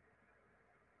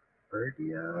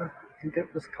Erdia, I think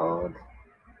it was called.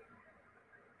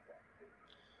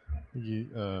 I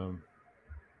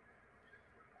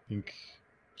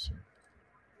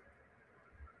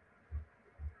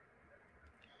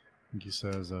think he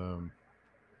says,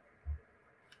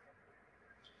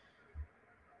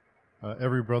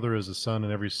 every brother is a son,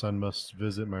 and every son must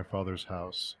visit my father's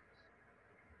house.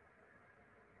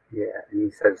 Yeah, and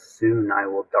he says, soon I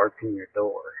will darken your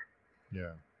door.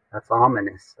 Yeah. That's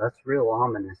ominous. That's real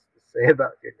ominous to say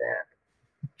about your dad.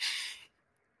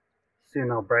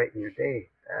 Soon I'll brighten your day,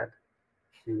 Dad.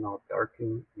 Soon I'll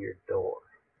darken your door.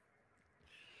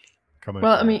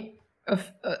 Well, I mean,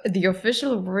 the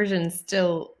official version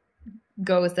still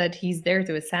goes that he's there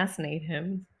to assassinate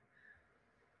him.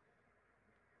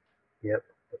 Yep,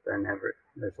 but then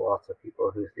there's lots of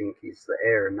people who think he's the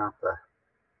heir, not the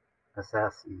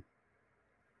assassin.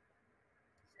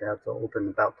 His dad's old and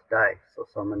about to die, so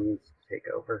someone needs to take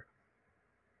over.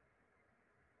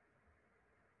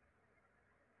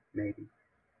 Maybe.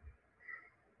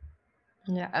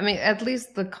 Yeah, I mean, at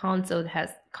least the console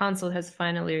has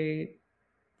finally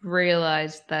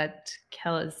realized that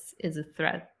Kellis is a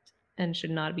threat and should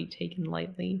not be taken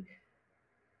lightly.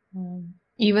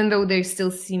 Even though they still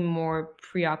seem more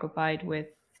preoccupied with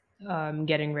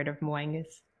getting rid of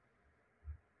Moangus.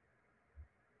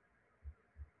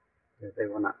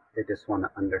 They just want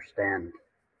to understand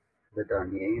the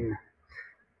Dunyan.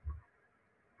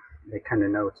 They kind of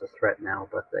know it's a threat now,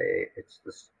 but it's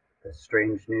this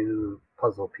strange new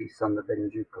puzzle piece on the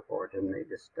Benjuka board, and they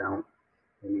just don't.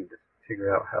 They need to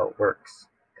figure out how it works,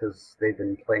 because they've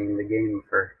been playing the game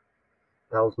for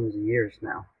thousands of years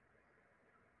now.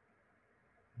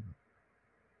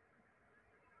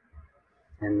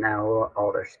 And now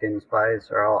all their skin spies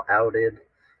are all outed.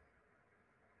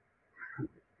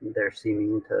 They're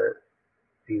seeming to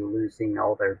be losing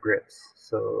all their grips.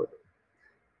 So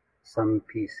some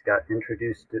piece got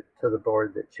introduced to the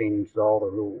board that changed all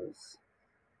the rules.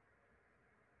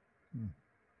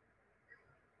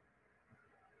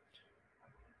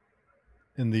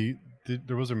 And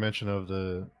there was a mention of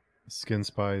the skin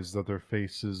spies that their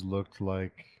faces looked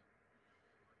like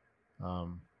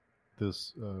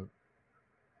this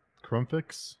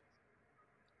Crumpix.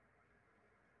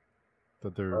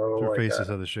 That their faces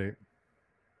had the shape.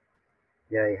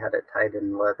 Yeah, he had it tied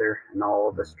in leather, and all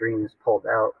of the strings pulled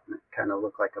out, and it kind of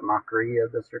looked like a mockery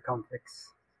of the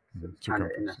circumfix. So it's kind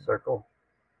of in a circle,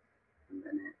 and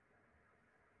then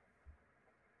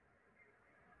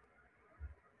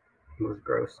it was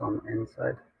gross on the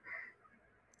inside.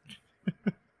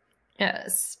 Yeah,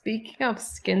 speaking of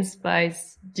skin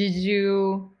spies, did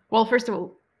you... Well, first of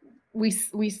all, we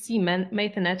see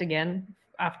Maithanet again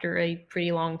after a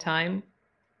pretty long time.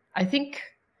 I think...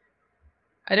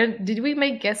 Did we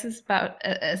make guesses about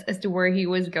as to where he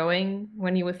was going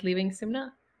when he was leaving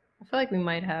Simna? I feel like we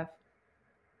might have.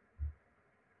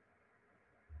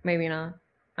 Maybe not.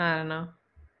 I don't know.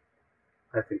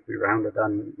 I think we rounded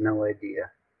on no idea.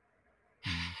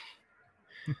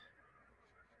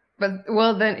 But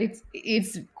well, then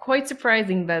it's quite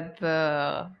surprising that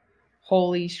the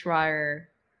Holy Schreier,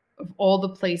 of all the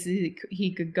places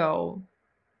he could go,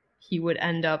 he would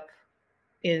end up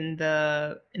in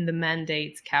the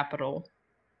Mandate's capital.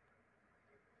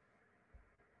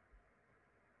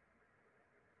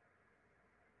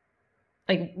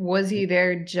 Like, was he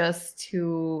there just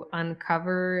to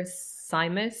uncover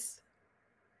Simus,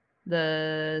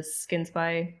 the skin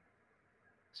spy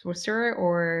sorcerer,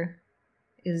 or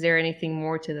is there anything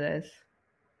more to this?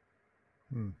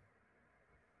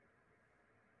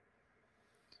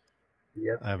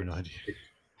 Yep. I have no idea. It's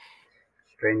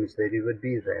strange that he would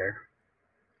be there.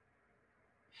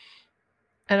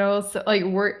 And also, like,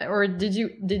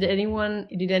 did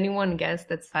anyone guess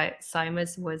that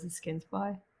Simus was a skin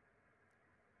spy?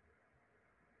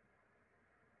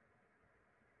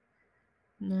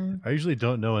 No. I usually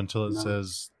don't know until it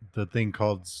says the thing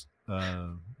called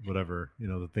whatever,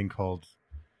 the thing called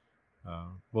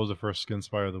what was the first skin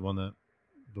spy, or the one that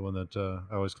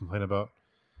I always complain about.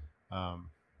 I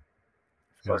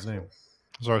forgot his name.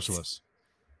 Zarsulus.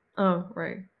 Oh,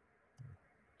 right.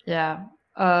 Yeah.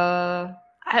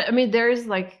 I mean, there is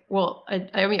like, well,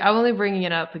 I mean, I'm only bringing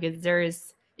it up because there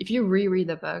is, if you reread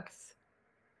the books,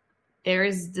 there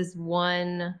is this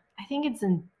one. I think it's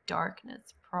in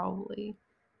Darkness, probably.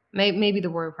 Maybe the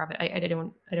Warrior Prophet. I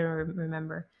don't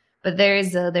remember. But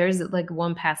there's like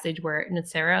one passage where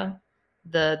Nutsera,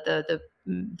 the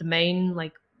main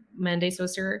like Mande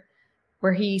sorcerer,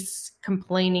 where he's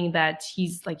complaining that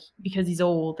he's like, because he's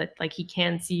old, that like he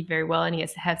can't see very well, and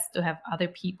has to have other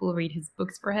people read his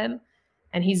books for him,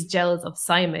 and he's jealous of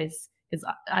Simus because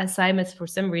Simus for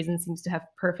some reason seems to have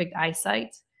perfect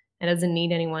eyesight and doesn't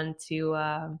need anyone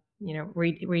to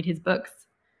read his books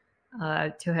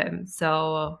to him.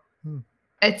 So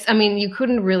it's, I mean, you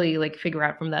couldn't really like figure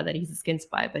out from that he's a skin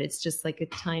spy, but it's just like a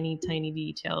tiny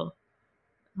detail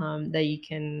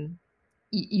that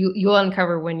you'll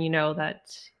uncover when you know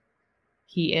that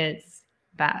he is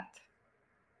bad.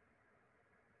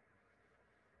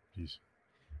 Jeez.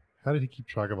 How did he keep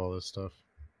track of all this stuff?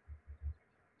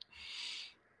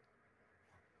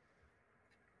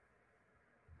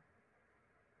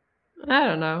 I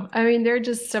don't know. I mean, there are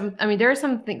just some. I mean, there are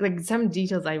some things, like some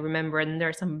details I remember, and there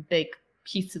are some big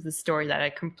pieces of the story that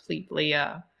I completely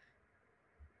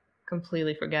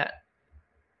forget,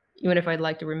 even if I'd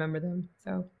like to remember them.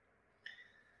 So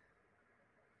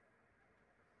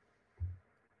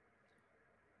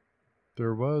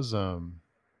there was a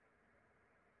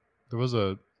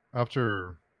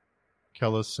after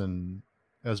Kellis and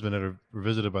Esmenet are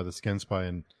visited by the skin spy,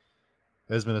 and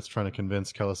Esmenet's trying to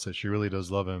convince Kellis that she really does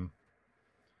love him.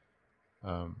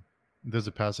 There's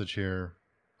a passage here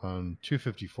on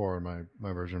 254 in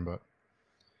my version, but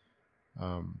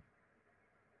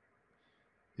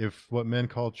if what men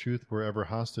call truth were ever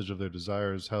hostage of their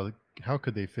desires, how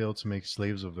could they fail to make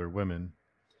slaves of their women,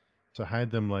 to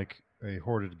hide them like a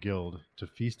hoarded guild, to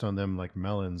feast on them like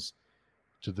melons,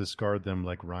 to discard them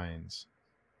like rinds?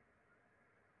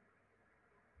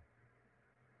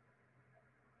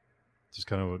 Just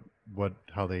kind of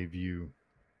how they view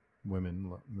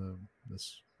women in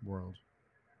this world.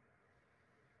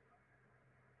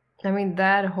 I mean,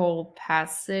 that whole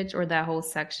passage or that whole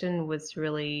section was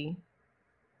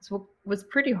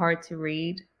pretty hard to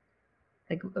read.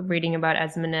 Like reading about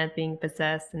Esmenet being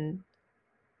possessed and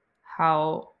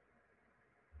how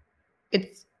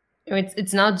it's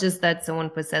not just that someone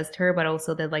possessed her, but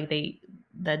also that like they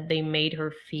made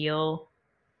her feel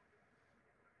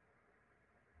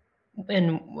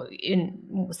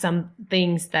in some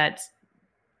things that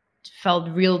felt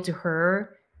real to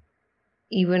her,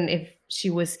 even if she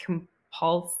was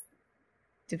compelled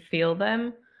to feel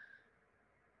them.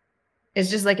 It's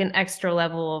just like an extra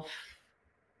level of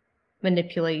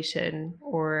manipulation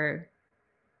or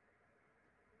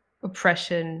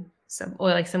oppression, or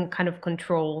like some kind of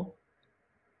control.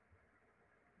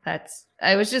 It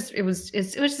was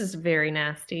just very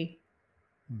nasty.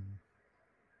 Mm-hmm.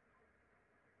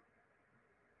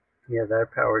 Yeah, their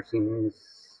power seems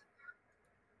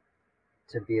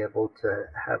to be able to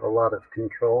have a lot of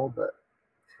control, but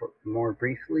more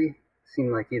briefly, it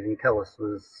seemed like even Kellis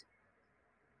was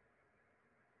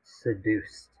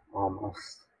seduced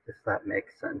almost, if that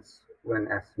makes sense, when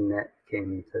Esmenet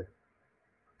came to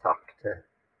talk to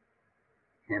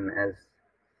him as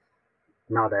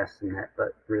not Esmenet,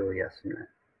 but really Esmenet.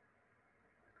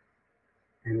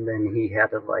 And then he had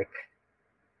to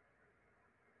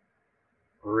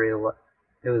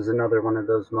it was another one of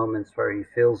those moments where he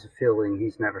feels a feeling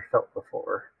he's never felt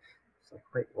before. It's like,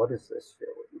 wait, what is this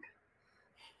feeling?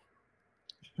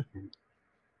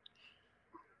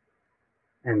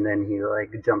 And then he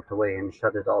jumped away and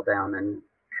shut it all down and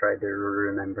tried to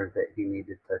remember that he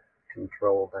needed to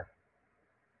control the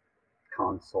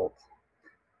consult.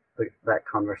 That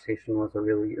conversation was a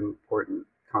really important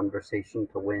conversation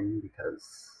to win,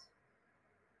 because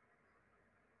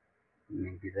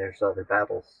maybe there's other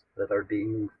battles that are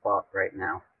being fought right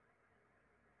now.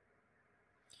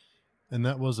 And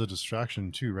that was a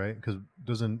distraction too, right? Because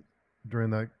during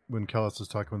that, when Kellis is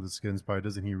talking with the skin spy,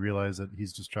 doesn't he realize that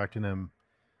he's distracting him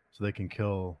so they can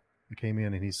kill the Camion,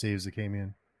 and he saves the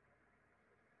Camion?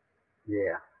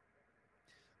 Yeah.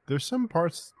 There's some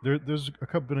parts there's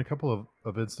been a couple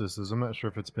of instances. I'm not sure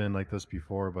if it's been like this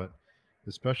before, but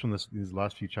especially in these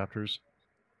last few chapters.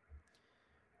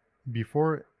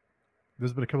 Before,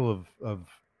 there's been a couple of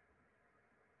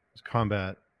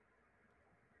combat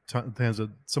times that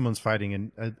someone's fighting,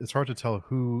 and it's hard to tell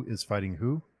who is fighting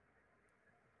who,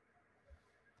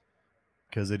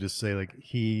 because they just say like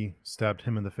he stabbed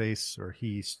him in the face, or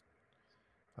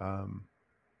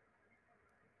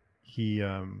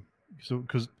so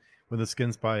because when the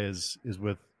skin spy is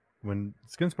when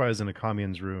skin spy is in a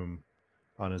Camion's room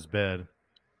on his bed,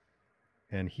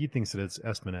 and he thinks that it's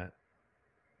Esmenet,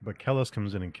 but Kellis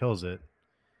comes in and kills it.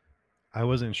 I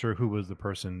wasn't sure who was the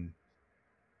person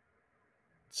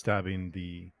stabbing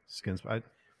the skins. I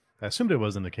assumed it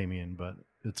wasn't a Kamian, but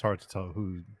it's hard to tell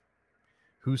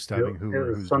who's stabbing who It or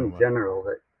was who's doing some what. general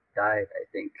that died, I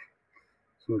think.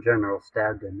 Some general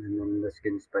stabbed him, and then the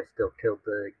skin spy still killed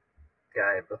the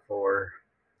guy before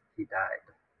he died.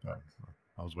 Oh,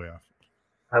 I was way off.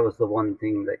 That was the one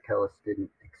thing that Kellis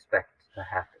didn't expect to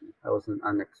happen. That was an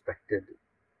unexpected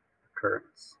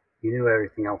occurrence. He knew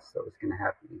everything else that was going to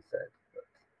happen, he said.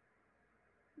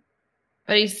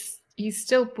 But he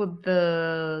still put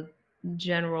the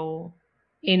general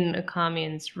in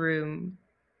Akamian's room,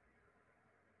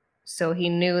 so he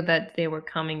knew that they were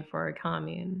coming for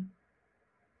Akamian.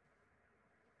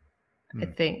 I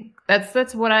think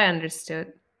that's what I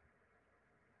understood.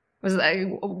 Was like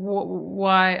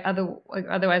why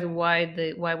otherwise why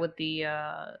would the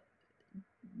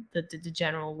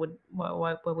general would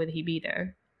why would he be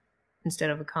there instead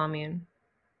of Akamian?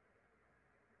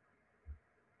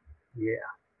 Yeah,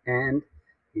 and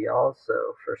he also,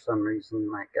 for some reason,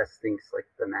 I guess, thinks like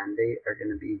the Mandate are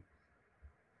going to be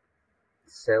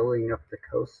sailing up the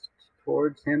coast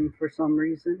towards him for some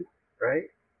reason, right?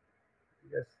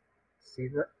 You guys see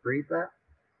that? Read that?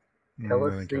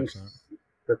 Kellis thinks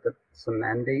that some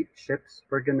Mandate ships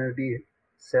were going to be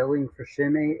sailing for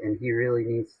Shimei, and he really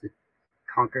needs to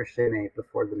conquer Shimei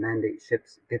before the Mandate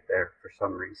ships get there for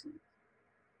some reason.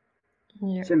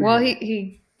 Yeah. Well,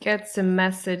 he gets a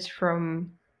message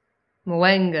from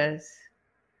Moengas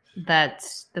that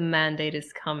the Mandate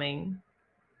is coming,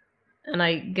 and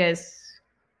I guess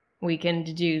we can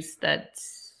deduce that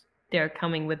they're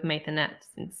coming with Maithanet,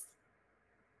 since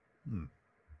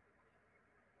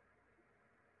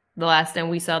the last time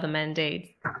we saw the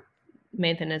Mandate,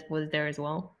 Maithanet was there as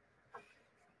well.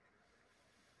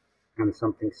 And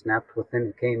something snapped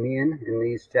within Kamian in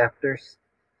these chapters.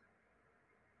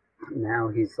 Now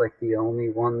he's like the only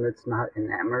one that's not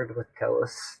enamored with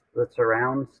Kellis that's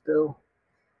around still.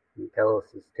 And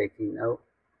Kellis is taking note.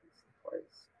 Why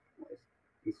is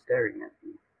he staring at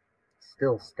me?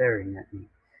 Still staring at me.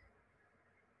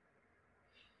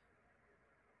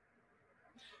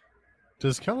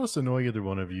 Does Kellis annoy either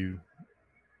one of you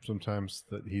sometimes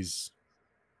that he's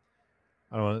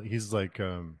I don't know, he's like I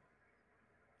don't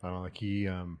know, like he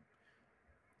I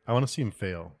want to see him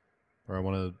fail, or I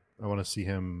want to see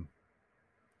him.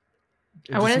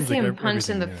 I want to see him punched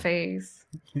in the face.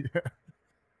 Yeah.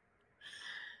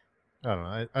 I don't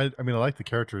know. I mean, I like the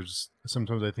characters.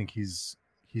 Sometimes I think he's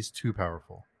too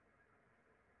powerful.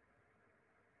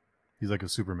 He's like a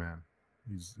Superman.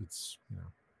 It's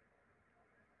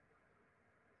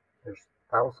There's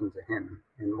thousands of him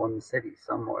in one city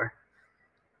somewhere.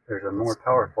 There's a more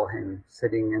powerful him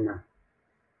sitting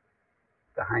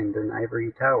behind an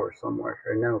ivory tower somewhere,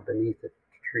 or no, beneath a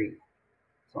tree,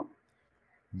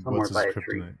 somewhere by a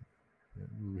tree. Yeah,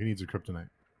 he needs a kryptonite.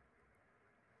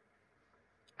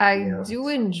 I do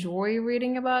enjoy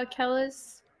reading about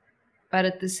Kellis, but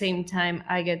at the same time,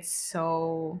 I get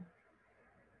so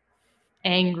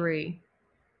angry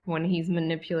when he's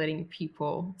manipulating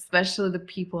people, especially the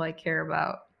people I care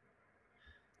about.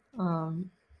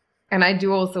 And I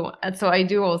do also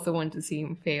want to see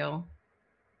him fail,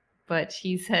 but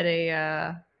he's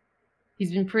been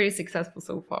pretty successful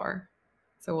so far,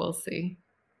 so we'll see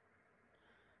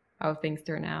how things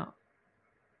turn out.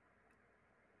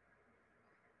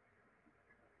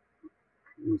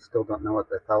 We still don't know what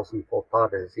the thousandfold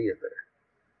thought is either.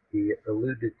 He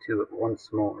alluded to it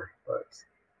once more, but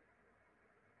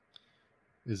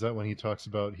is that when he talks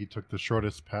about he took the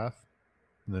shortest path?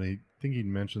 And then I think he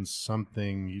mentioned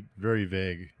something very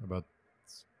vague about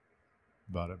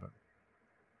it. But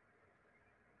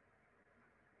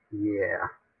yeah.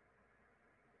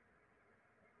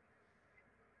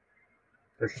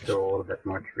 There's still a little bit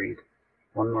more to read.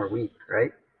 One more week,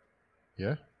 right?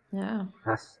 Yeah. Yeah.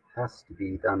 Has to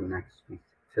be done next week.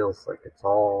 Feels like it's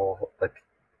all like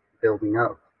building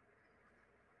up.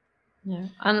 Yeah.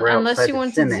 Unless you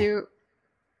want to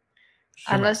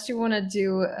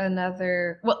do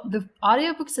another. Well, the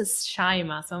audiobook says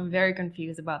Shaima, so I'm very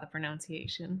confused about the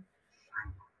pronunciation.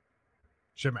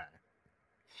 Shaima.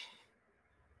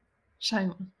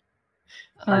 Shaima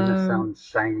sounds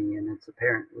shiny, and it's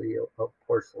apparently a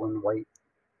porcelain white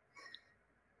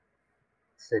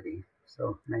city,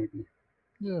 so maybe.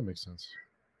 Yeah, it makes sense.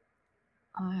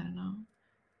 I don't know.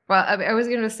 Well, I was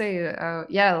gonna say,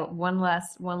 one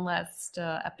last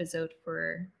episode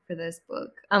for this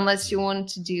book, unless you want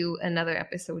to do another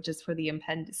episode just for the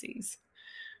appendices.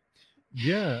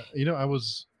 Yeah, I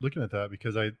was looking at that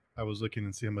because I was looking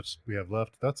and see how much we have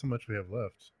left. That's how much we have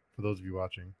left for those of you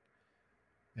watching,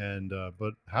 and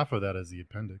but half of that is the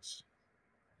appendix.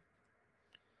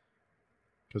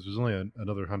 because there's only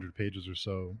another 100 pages or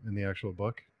so in the actual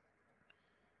book,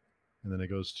 and then it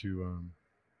goes to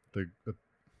the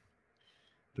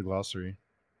glossary.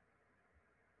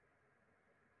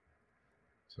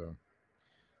 So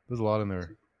there's a lot in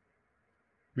there.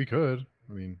 We could.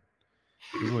 I mean,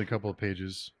 there's only a couple of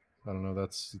pages. I don't know.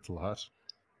 It's a lot.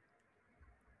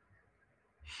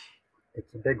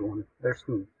 It's a big one. There's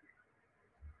some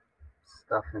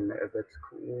stuff in there that's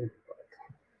cool, but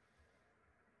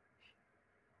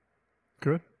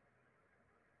Good.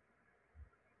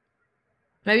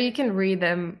 Maybe you can read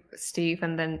them, Steve,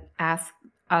 and then ask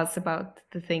us about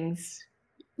the things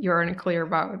you're unclear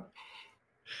about.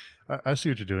 I see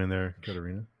what you're doing there,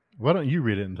 Katarina. Why don't you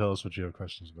read it and tell us what you have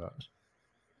questions about?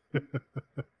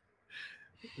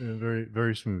 Yeah, very,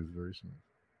 very smooth. Very smooth.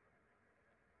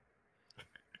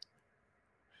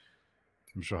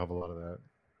 I'm sure I'll have a lot of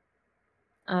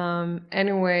that.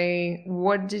 Anyway,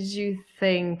 what did you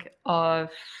think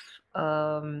of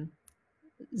Zyneema's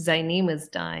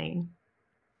dying?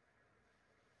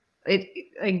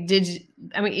 It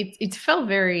felt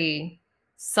very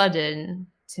sudden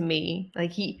to me.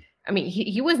 Like he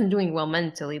wasn't doing well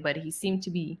mentally, but he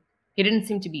didn't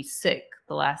seem to be sick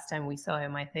the last time we saw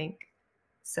him, I think.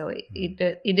 So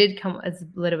it did come as a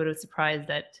little bit of a surprise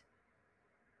that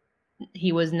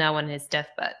he was now on his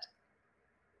deathbed.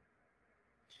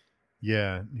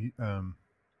 Yeah,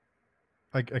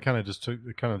 I kind of just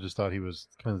thought he was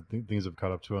kind of things have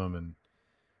caught up to him, and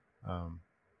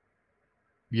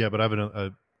yeah, but I have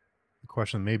a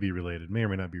question may be related, may or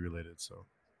may not be related. So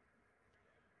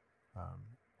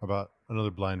about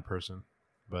another blind person.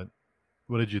 But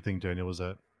what did you think, Daniel?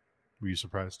 Were you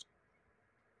surprised?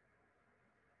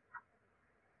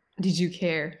 Did you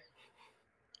care?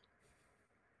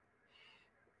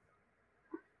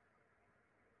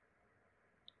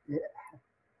 it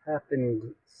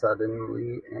happened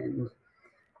suddenly, and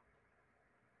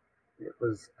it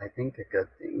was, I think, a good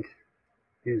thing.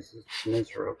 He was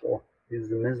miserable. He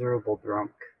was a miserable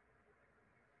drunk.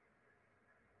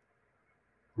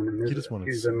 And He just wanted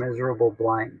he was to a miserable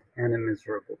blind and a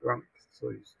miserable drunk. So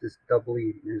he's just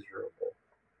doubly miserable.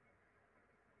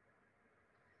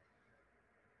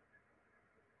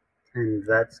 And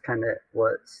that's kind of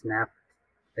what snapped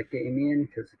Acamian,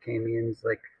 because Acamian's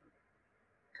like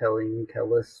telling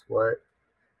Kellis what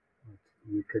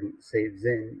you couldn't save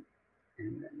Zin,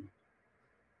 and then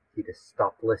he just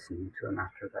stopped listening to him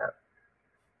after that.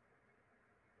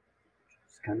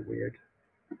 It's kind of weird.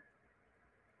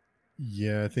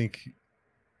 Yeah, I think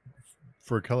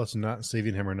for Kellis not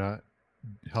saving him or not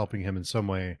helping him in some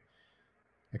way,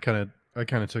 I kind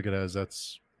of took it as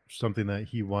that's something that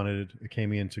he wanted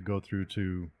Acamian to go through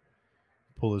to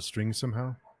pull his strings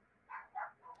somehow.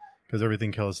 Because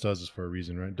everything Kellis does is for a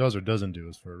reason, right? Does or doesn't do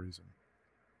is for a reason.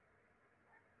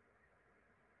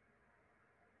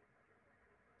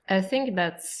 I think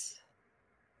that's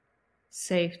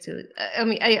safe to. I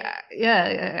mean,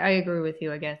 I agree with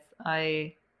you. I guess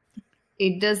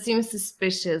it does seem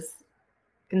suspicious,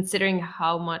 considering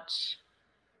how much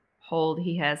hold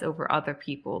he has over other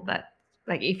people. That,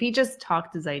 like, if he just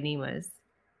talked to Zyneema's,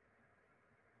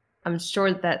 I'm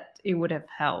sure that it would have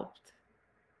helped.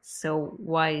 So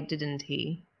why didn't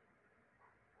he?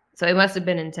 So it must have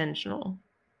been intentional.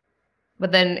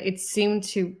 But then it seemed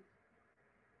to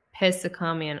piss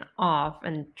Acamian off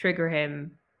and trigger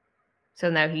him.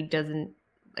 So now he doesn't,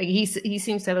 like, he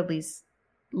seems to have at least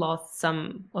lost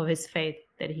some of his faith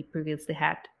that he previously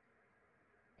had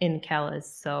in Kellis.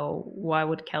 So why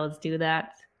would Kellis do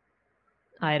that?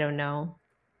 I don't know.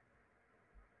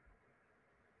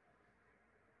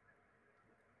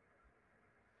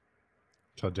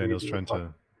 So Daniel's trying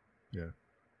to, yeah.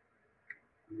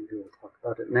 Maybe we'll talk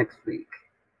about it next week.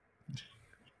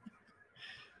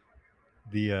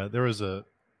 There was a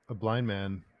blind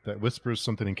man that whispers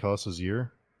something in Kellis's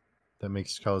ear that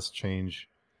makes Kellis change.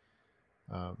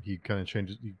 He kind of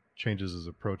changes his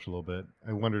approach a little bit.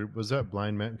 I wondered, was that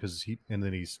blind man? Because he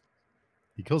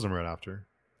kills him right after,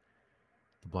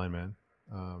 the blind man.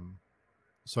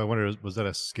 So I wonder, was that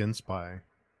a skin spy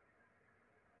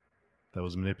that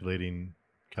was manipulating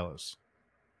Kellis?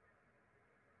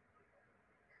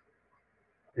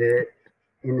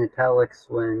 In italics,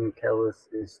 when Kellis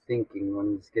is thinking,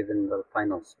 when he's given the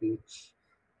final speech,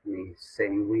 and he's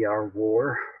saying "We are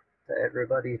war" to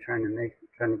everybody, trying to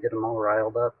get them all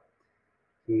riled up,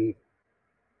 he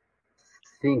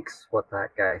thinks what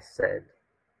that guy said,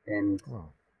 and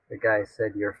the guy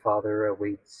said, "Your father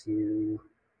awaits you.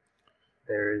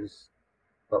 There's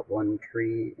but one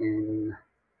tree in,"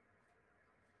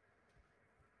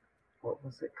 what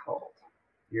was it called?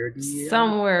 Yurdia?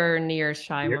 Somewhere near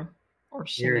Shima or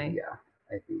Shime. Yurdia,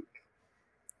 I think.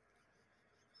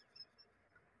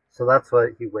 So that's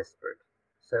what he whispered.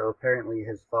 So apparently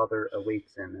his father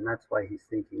awaits him, and that's why he's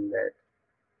thinking that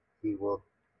he will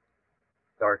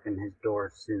darken his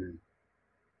door soon.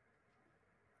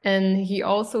 And he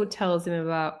also tells him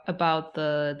about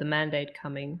the mandate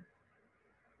coming.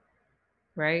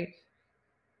 Right?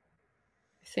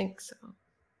 I think so.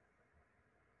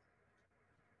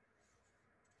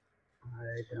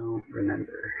 I don't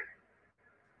remember.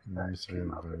 Let me see.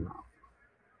 Came up or not.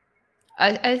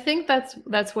 I think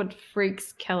that's what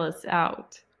freaks Kellis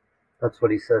out. That's what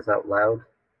he says out loud,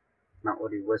 not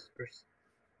what he whispers.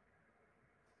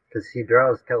 Because he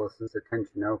draws Kellis's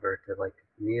attention over to like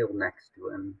kneel next to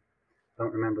him.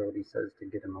 Don't remember what he says to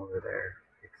get him over there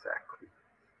exactly.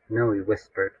 No, he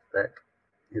whispered that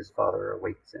his father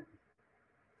awaits him.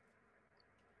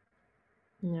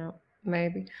 Yeah,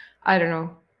 maybe. I don't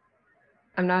know.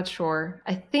 I'm not sure.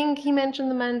 I think he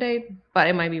mentioned the mandate, but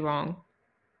I might be wrong.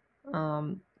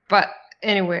 But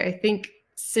anyway, I think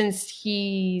since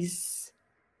he's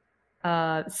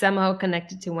somehow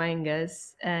connected to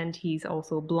Wangus and he's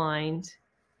also blind,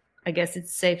 I guess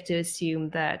it's safe to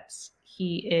assume that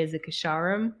he is a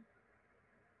Kisharim.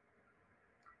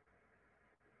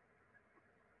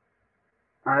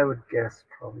 I would guess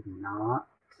probably not,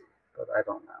 but I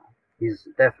don't know. He's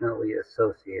definitely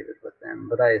associated with them,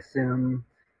 but I assume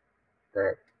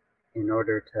that in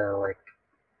order to like,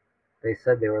 they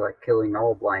said they were like killing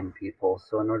all blind people,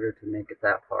 so in order to make it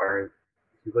that far,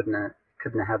 he couldn't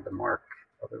have had the mark.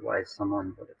 Otherwise,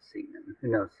 someone would have seen him. Who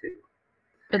knows who?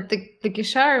 But the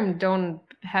Kisharim don't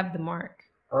have the mark.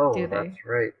 Oh, do they? That's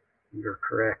right. You're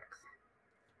correct.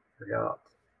 Forgot.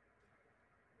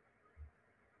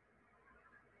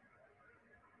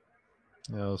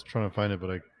 Yeah, I was trying to find it,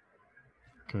 but I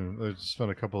just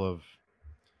found a couple of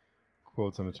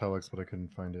quotes in italics, but I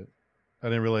couldn't find it. I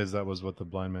didn't realize that was what the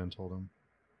blind man told him.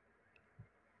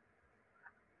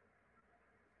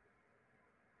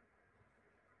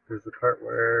 There's a part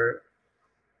where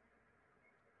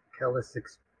Kellis,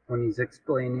 when he's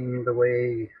explaining the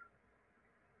way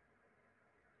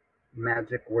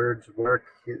magic words work,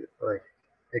 he like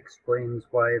explains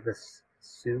why this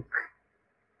souk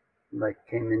like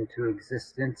came into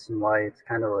existence and why it's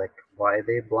kind of like why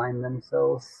they blind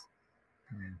themselves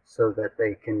so that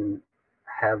they can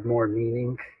have more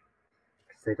meaning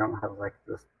because they don't have like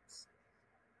the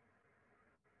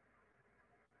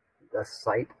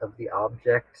sight of the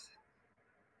object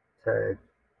to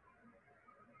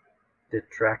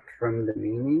detract from the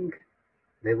meaning.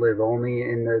 They live only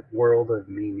in the world of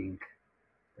meaning.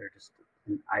 They're just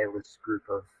an eyeless group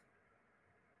of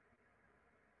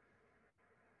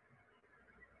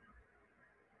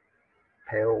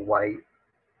pale white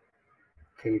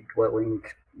cave-dwelling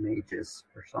mages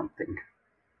or something.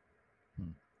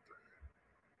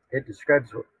 It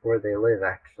describes where they live,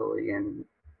 actually, and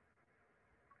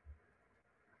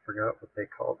I forgot what they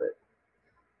called it.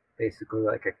 Basically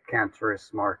like a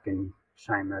cancerous mark in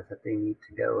China that they need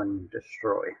to go and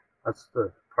destroy. That's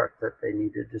the part that they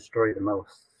need to destroy the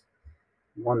most.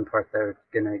 One part they're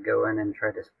going to go in and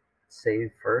try to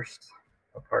save first,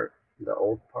 the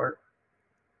old part.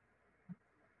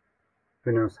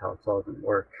 Who knows how it's all going to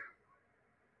work.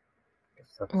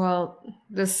 Well,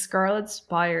 the Scarlet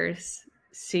Spires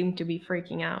seem to be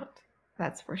freaking out.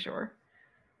 That's for sure.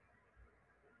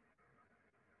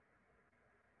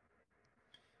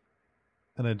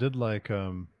 And I did like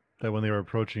that when they were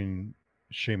approaching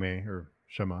Shema or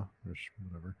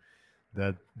whatever,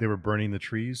 that they were burning the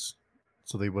trees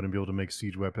so they wouldn't be able to make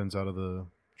siege weapons out of the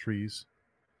trees.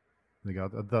 I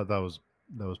thought that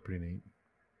was pretty neat.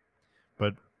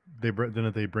 But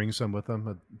didn't they bring some with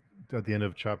them at the end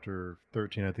of chapter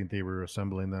 13? I think they were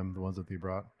assembling them, the ones that they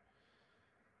brought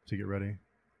to get ready.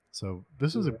 So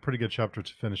this is a pretty good chapter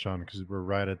to finish on because we're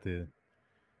right at the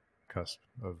cusp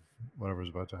of whatever's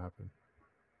about to happen.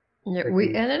 Yeah,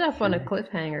 we ended up on a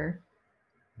cliffhanger.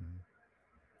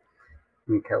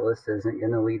 And Kellis isn't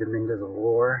going to lead him into the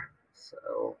war,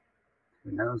 so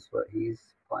who knows what he's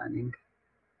planning.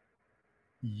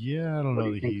 Yeah, I don't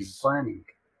know that he's planning.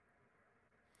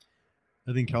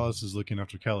 I think Kellis is looking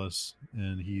after Kellis,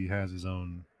 and he has his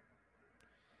own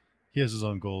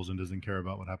goals and doesn't care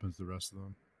about what happens to the rest of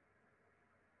them.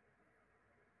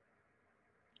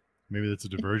 Maybe that's a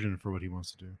diversion for what he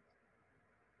wants to do.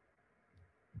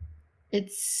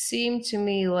 It seemed to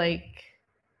me like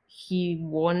he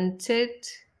wanted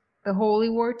the Holy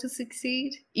War to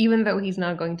succeed, even though he's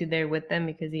not going to there with them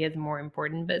because he has more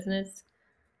important business.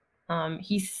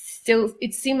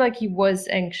 It seemed like he was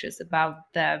anxious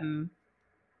about them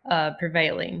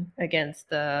prevailing against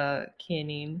the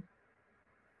Kinnin.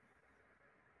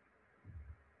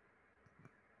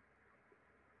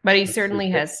 But he Let's certainly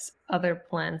see. has other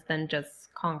plans than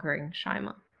just conquering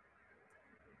Shima.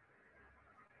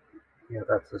 Yeah,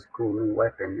 that's his cool new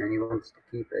weapon, and he wants to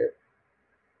keep it.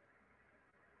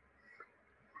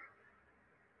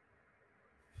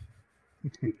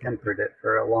 He tempered it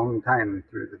for a long time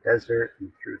through the desert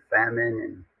and through famine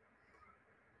and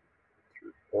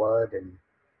through blood and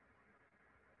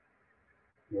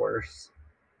worse.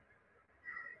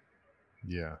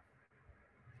 Yeah.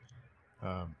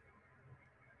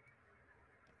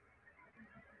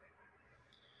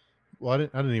 Well, I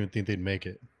didn't even think they'd make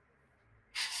it.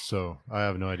 So I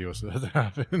have no idea what's going to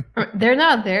happen. They're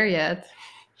not there yet.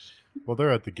 Well, they're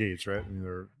at the gates, right? I mean,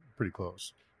 they're pretty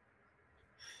close.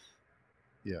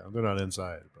 Yeah, they're not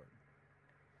inside, but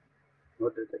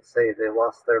What did it say? They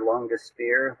lost their longest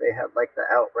spear. They had like the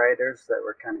outriders that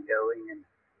were kind of going and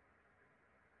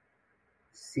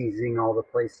seizing all the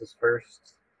places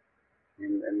first,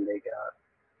 and then they got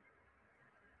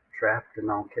trapped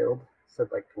and all killed. Said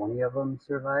like 20 of them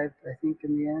survived, I think,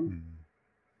 in the end.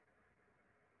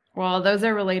 Well, those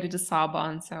are related to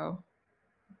Saban, so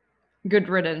good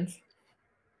riddance.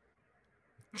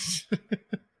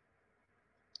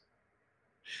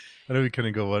 I know we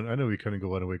couldn't go one. I know we couldn't go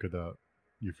 1 week without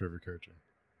your favorite character,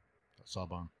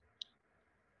 Saban.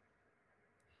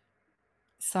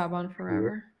 Saban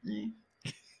forever. Yeah.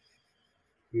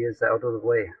 He is out of the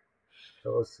way.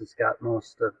 Phyllis has got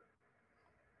most of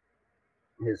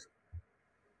his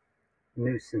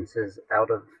nuisances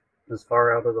out of as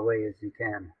far out of the way as he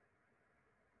can.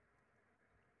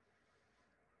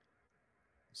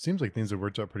 Seems like things have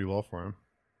worked out pretty well for him.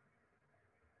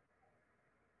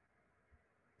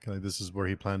 Kind of like this is where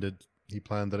he planned it. He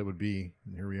planned that it would be,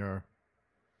 and here we are.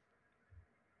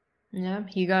 Yeah,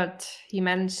 he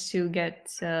managed to get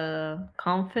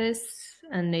Conphis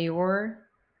and Naor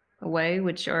away,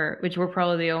 which were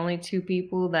probably the only two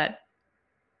people that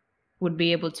would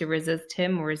be able to resist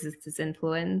him or resist his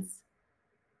influence.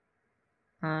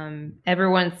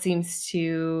 Everyone seems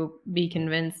to be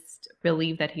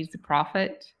believe that he's the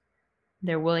prophet.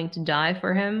 They're willing to die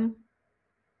for him.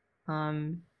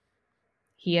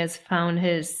 He has found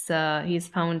he's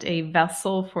found a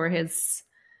vessel for his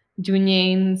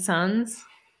Dunyan sons.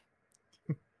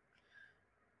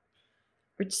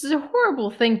 Which is a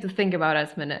horrible thing to think about,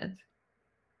 Esminette.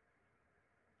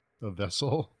 A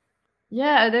vessel?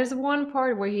 Yeah, there's one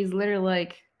part where he's literally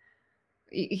like,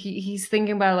 he's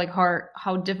thinking about like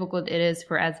how difficult it is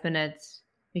for Esminette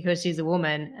because she's a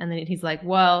woman, and then he's like,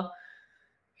 well,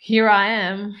 here I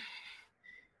am,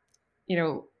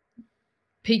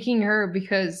 picking her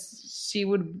because she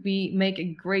would make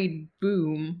a great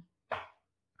boom.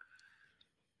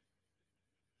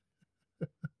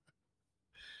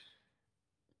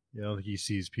 Yeah, I don't think he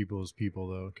sees people as people,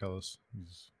 though, Kellis.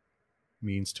 He's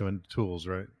means to end tools,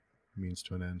 right? Means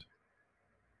to an end.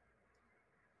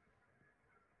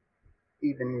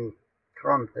 Even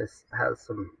Conphis has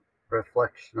some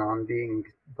reflection on being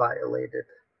violated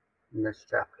in this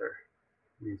chapter.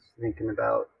 He's thinking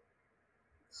about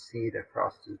the seed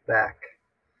across his back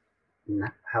and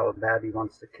how bad he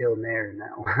wants to kill Nair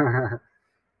now.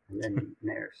 And then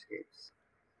Nair escapes.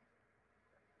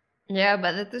 Yeah,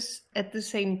 but at the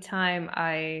same time,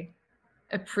 I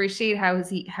appreciate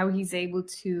how he's able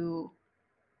to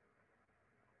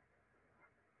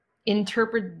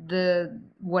interpret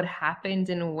what happened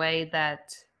in a way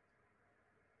that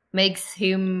makes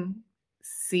him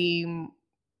seem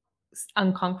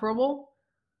unconquerable.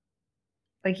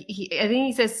 Like I think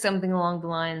he says something along the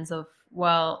lines of,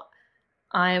 "Well,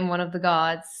 I am one of the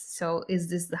gods, so is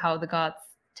this how the gods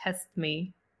test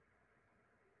me?"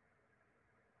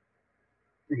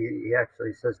 He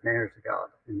actually says Nair's a god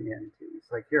in the end too.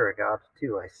 He's like, "You're a god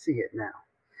too. I see it now."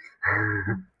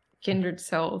 Kindred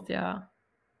souls, yeah.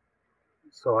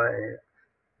 So I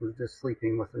was just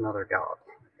sleeping with another god,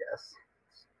 I guess.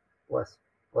 It's less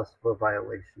of a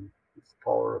violation. It's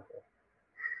tolerable.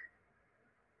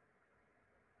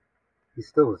 He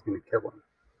still was going to kill him,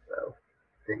 though,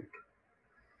 I think.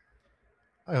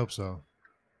 I hope so.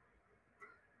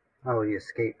 Oh, he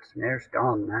escaped. Nair's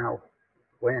gone now.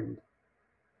 Wind.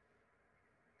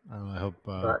 I hope.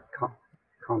 But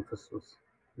Conphis was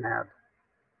mad.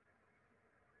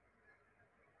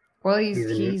 Well,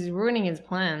 he's ruining his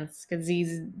plans because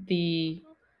he's the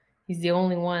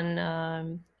only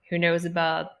one who knows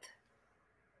that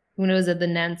the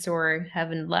Nansor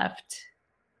haven't left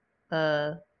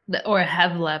or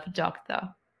have left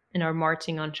Jokta and are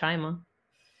marching on Shima.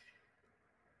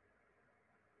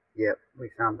 Yep, we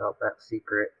found out that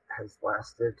secret has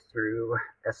lasted through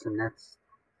Esminette's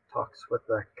talks with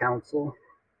the council.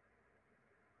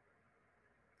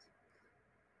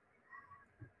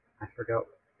 I forgot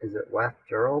is it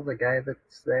Wathjurl, the guy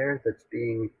that's there, that's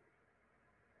being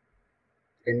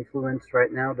influenced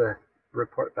right now to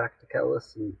report back to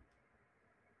Kellis? And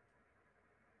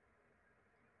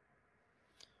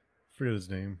Forget his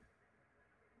name.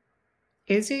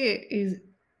 Is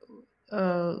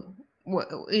what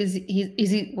is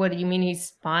he? What do you mean? He's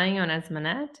spying on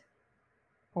Esmanet,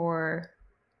 or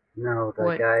no, the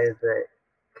what? guy that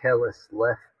Kellis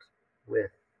left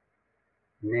with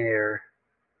Nair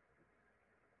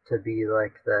to be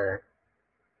like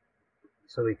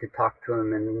so he could talk to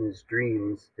him in his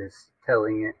dreams, is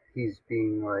telling it he's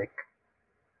being like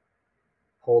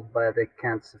pulled by the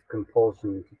cants of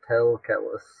compulsion to tell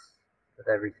Kellis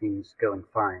that everything's going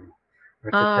fine, or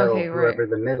to tell Okay, whoever right.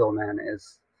 the middleman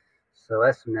is. So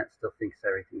Esmenet still thinks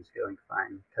everything's going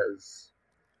fine because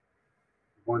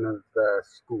one of the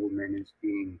schoolmen is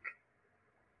being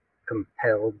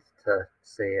compelled to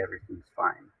say everything's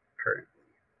fine currently.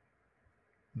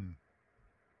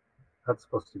 That's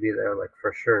supposed to be their like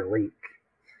for sure link.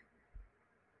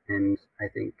 And I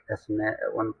think Esmenet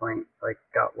at one point like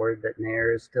got word that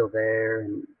Nair is still there,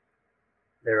 and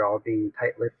they're all being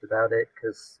tight-lipped about it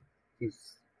because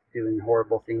he's doing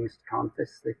horrible things to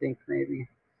Confis, they think, maybe.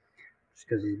 Just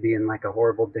because he's being like a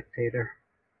horrible dictator.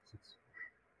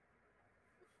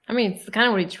 I mean, it's kind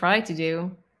of what he tried to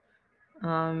do. He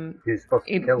was supposed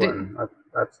to kill him.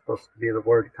 That's supposed to be the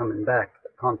word coming back,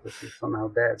 that Confis is somehow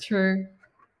dead. True.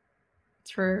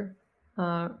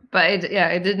 But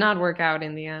it did not work out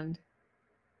in the end.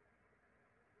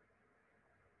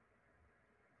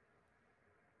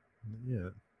 Yeah.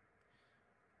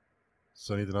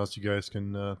 So anything else you guys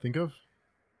can think of?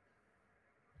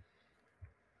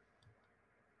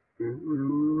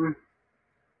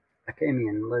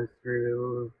 Achamian lived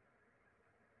through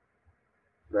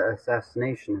the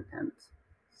assassination attempt,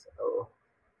 so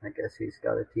I guess he's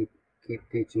got to keep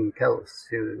teaching Kellis,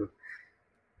 who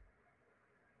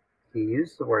he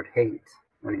used the word hate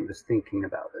when he was thinking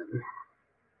about him,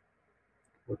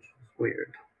 which was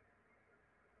weird.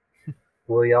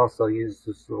 Well, he also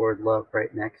uses the word love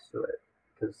right next to it,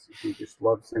 because he just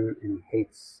loves him and he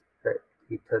hates that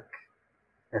he took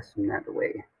Esmenet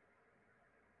away.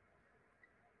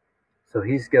 So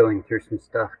he's going through some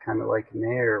stuff, kind of like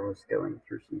Nair was going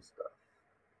through some stuff.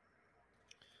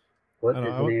 What did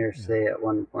Nair say at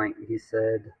one point? He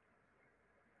said,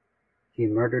 "He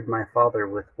murdered my father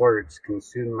with words,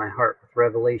 consumed my heart with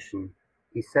revelation.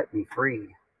 He set me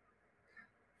free."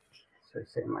 So he's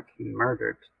saying like he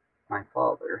murdered my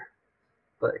father,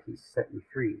 but he set me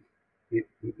free.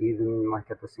 Even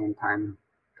like at the same time,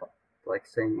 like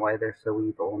saying why they're so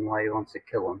evil and why he wants to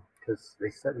kill them, because they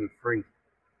set him free.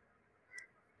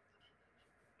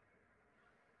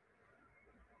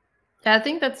 Yeah, I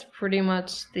think that's pretty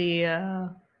much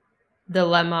the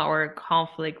dilemma or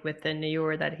conflict within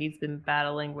Nior that he's been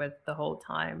battling with the whole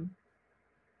time.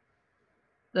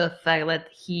 The fact that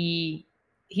he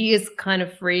is kind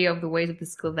of free of the ways of the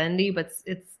Skilvendi, but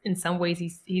it's in some ways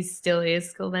he still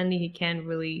is Skilvendi. He can't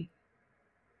really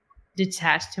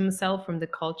detach himself from the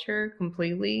culture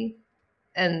completely,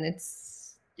 and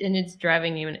it's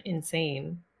driving him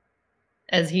insane,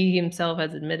 as he himself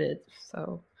has admitted.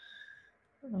 So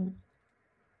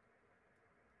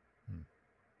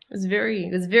it's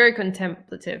very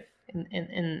contemplative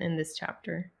in this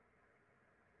chapter.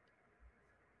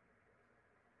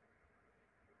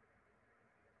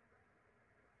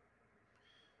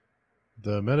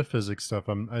 The metaphysics stuff,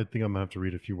 I think I'm gonna have to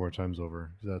read a few more times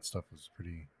over. That stuff is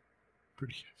pretty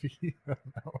heavy.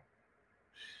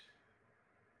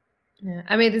 Yeah,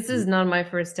 I mean, this is not my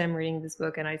first time reading this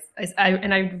book, and I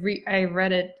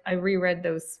reread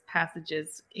those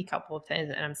passages a couple of times,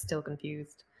 and I'm still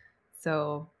confused.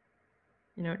 So,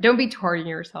 don't be too hard on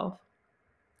yourself.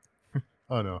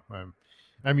 Oh no,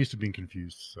 I'm used to being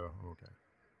confused, so okay.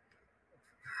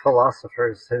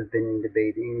 Philosophers have been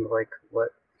debating like what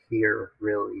here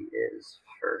really is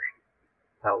for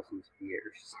thousands of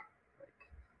years. Like,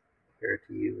 here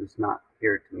to you is not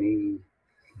here to me.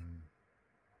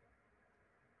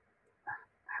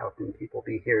 How can people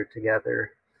be here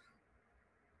together?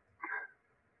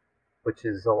 Which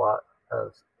is a lot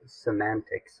of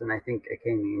semantics, and I think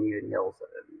Achamian even yells at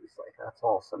it. He's like, "That's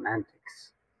all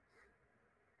semantics,"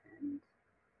 and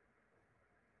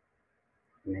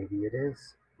maybe it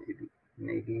is.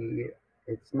 Maybe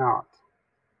it's not.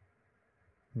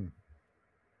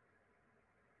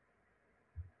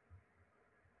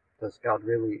 Does God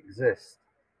really exist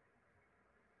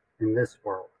in this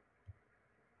world?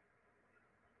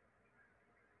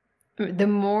 The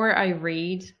more I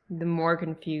read, the more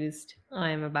confused I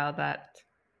am about that.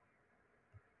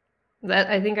 That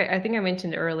I think I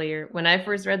mentioned earlier. When I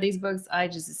first read these books, I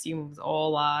just assumed it was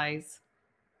all lies.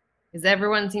 Because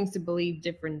everyone seems to believe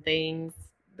different things.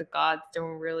 The gods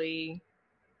don't really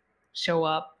show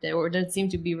up, or don't seem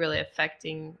to be really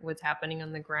affecting what's happening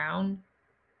on the ground.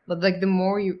 But like the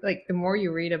more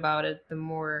you read about it, the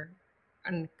more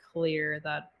unclear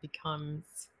that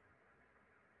becomes.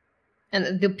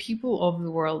 And the people of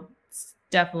the world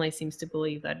definitely seems to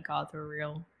believe that gods are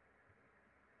real.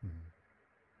 Mhm.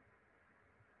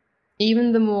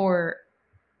 Even the more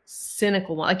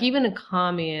cynical one, like even a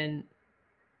common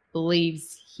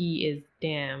believes he is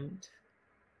damned.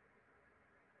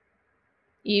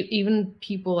 Even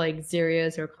people like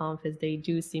Xerius or Conphus, they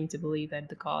do seem to believe that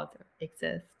the gods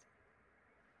exist.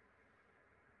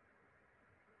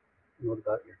 What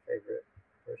about your favorite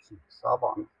person?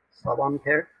 Saban. Saban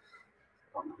care?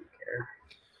 I don't care.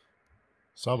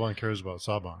 Saban cares about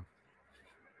Saban.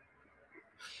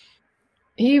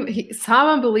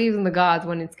 Saban believes in the gods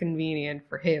when it's convenient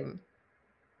for him.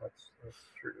 That's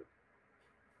true.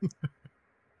 He's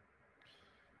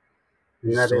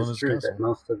And that still in is his true castle. that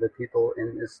most of the people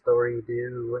in this story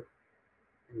do,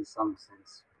 in some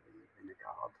sense, believe in a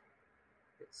god.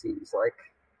 It seems like.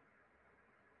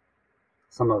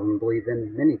 Some of them believe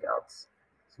in many gods.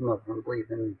 Some of them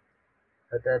believe in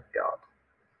a dead god.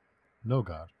 No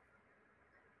god.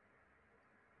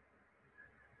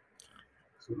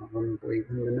 Some of them believe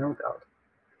in the no god.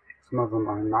 Some of them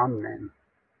are non-men.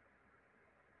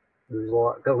 There's a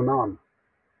lot going on.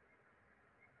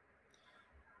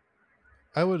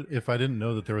 I would, if I didn't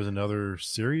know that there was another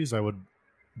series, I would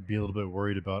be a little bit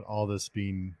worried about all this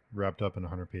being wrapped up in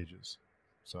 100 pages.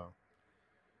 So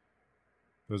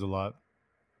there's a lot.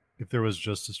 If there was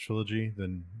just this trilogy,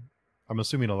 then I'm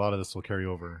assuming a lot of this will carry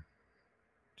over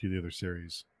to the other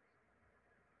series.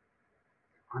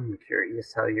 I'm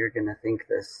curious how you're going to think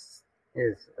this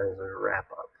is as a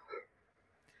wrap-up.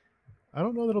 I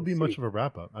don't know that it'll be Let's much see. of a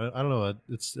wrap up. I don't know.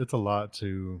 It's a lot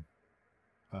to.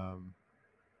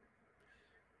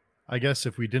 I guess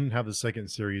if we didn't have the second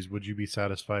series, would you be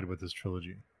satisfied with this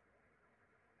trilogy?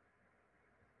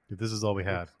 If this is all we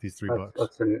had, these three books.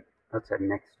 That's a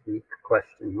next week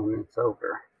question when it's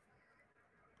over.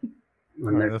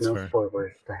 When All right, there's that's no fair.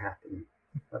 spoilers to happen.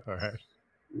 All right.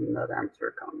 When that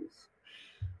answer comes.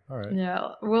 All right.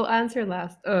 Yeah, we'll answer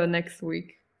next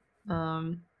week.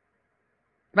 But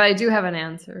I do have an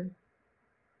answer.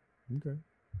 Okay.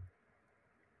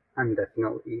 I'm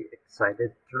definitely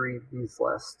excited to read these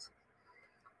last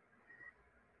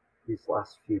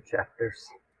few chapters.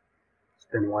 It's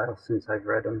been a while since I've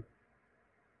read them.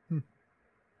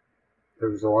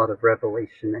 There's a lot of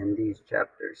revelation in these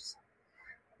chapters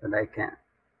that I can't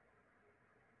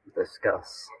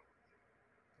discuss.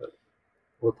 But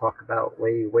we'll talk about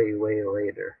way, way, way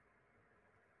later.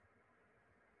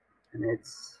 And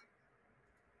it's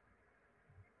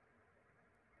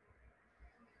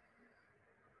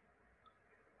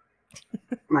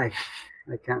I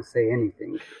can't say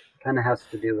anything. It kind of has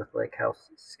to do with like how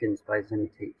skin spies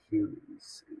imitate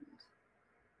humans and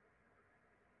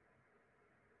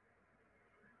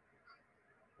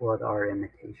what are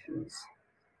imitations.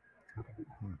 I don't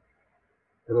know.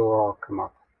 It'll all come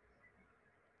up.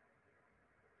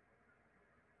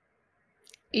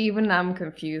 Even I'm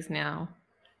confused now.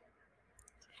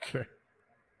 Okay.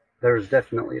 There's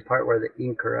definitely a part where the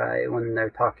Inkarai, when they're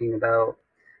talking about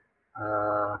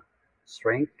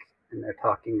strength and they're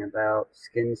talking about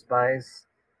skin spies,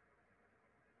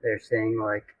 they're saying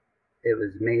like it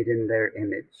was made in their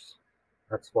image.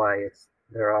 That's why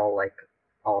they're all like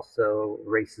also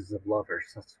races of lovers.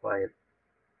 That's why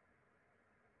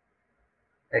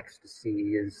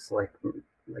ecstasy is like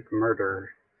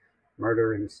murder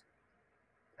and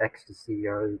ecstasy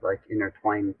are like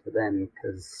intertwined to them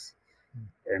because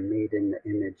they're made in the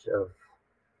image of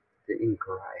the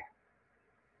Inkarai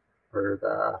or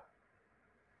the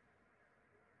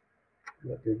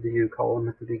what did you call them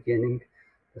at the beginning?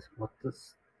 What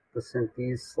does the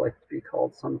Synthes like to be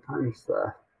called sometimes?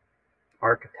 The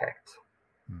architect.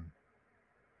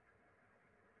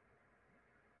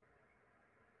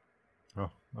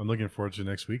 Oh, I'm looking forward to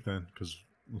next week then, because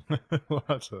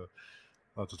lots to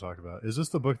talk about. Is this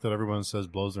the book that everyone says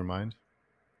blows their mind,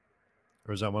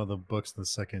 or is that one of the books in the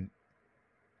second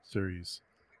series?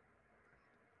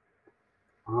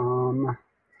 In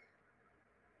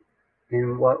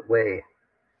what way?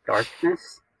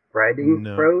 Darkness? Writing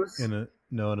No, prose? in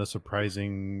a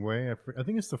surprising way. I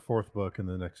think it's the fourth book in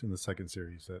the second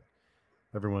series that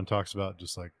everyone talks about.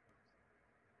 Just like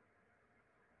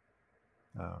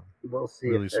We'll see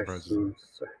really if there's surprises some them.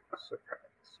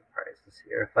 surprises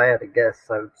here. If I had to guess,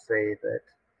 I would say that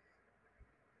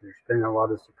there's been a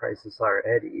lot of surprises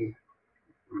already,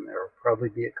 and there will probably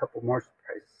be a couple more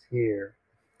surprises here.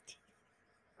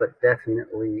 But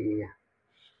definitely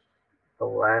the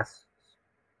last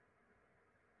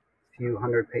few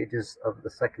hundred pages of the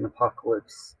second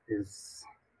Apocalypse is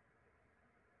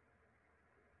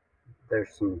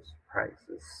there's some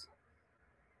surprises.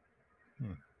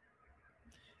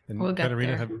 And We'll get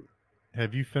Katarina, there.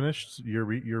 have you finished your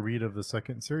read of the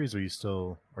second series? Or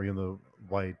are you in the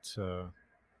white?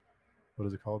 What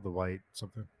is it called? The white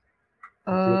something?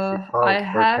 I think she I paused for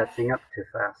have catching up too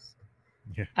fast.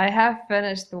 Yeah. I have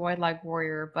finished the White Light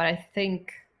Warrior, but I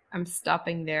think I'm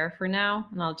stopping there for now,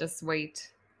 and I'll just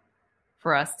wait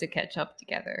for us to catch up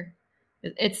together.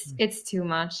 It's too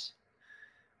much.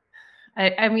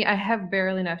 I mean, I have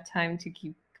barely enough time to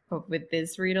keep up with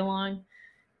this read along.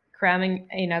 Cramming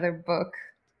another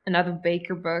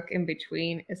Baker book in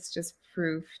between is just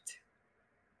proved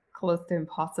close to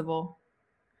impossible.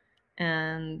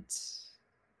 And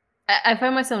I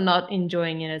find myself not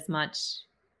enjoying it as much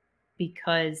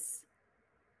because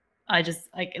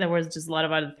there was just a lot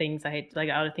of other things I had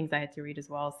to read as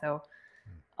well. So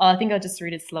I think I'll just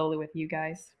read it slowly with you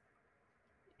guys,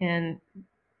 and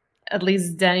at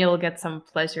least Daniel will get some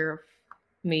pleasure of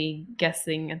me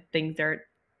guessing at things that are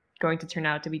going to turn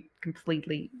out to be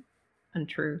completely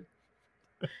untrue.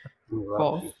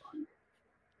 That'll be fun.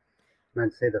 And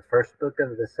I'd say the first book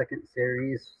of the second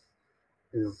series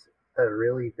is a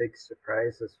really big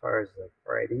surprise as far as the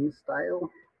writing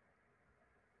style.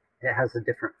 It has a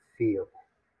different feel.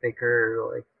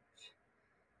 Baker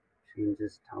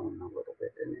changes tone a little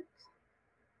bit in it.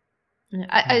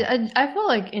 I feel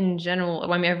like in general,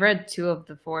 I mean, I've read 2 of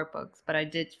the 4 books, but I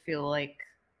did feel like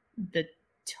the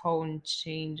tone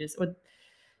changes, or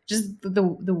just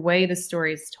the way the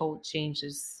story is told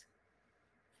changes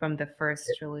from the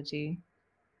first trilogy.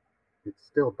 It's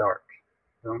still dark.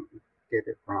 Don't get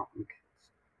it wrong.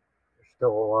 There's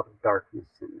still a lot of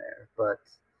darkness in there, but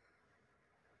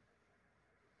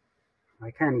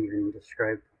I can't even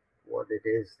describe what it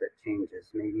is that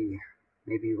changes. Maybe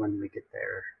when we get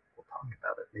there, we'll talk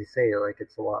about it. They say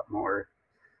it's a lot more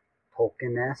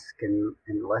Tolkien-esque and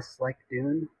less like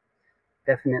Dune.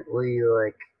 Definitely,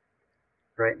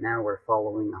 right now we're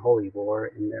following the Holy War,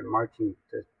 and they're marching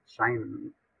to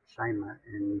Shima,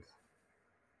 and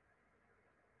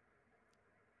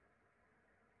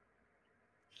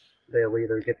they'll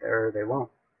either get there or they won't.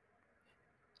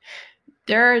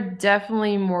 There are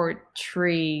definitely more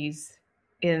trees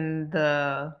in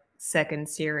the second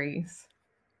series,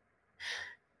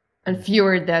 and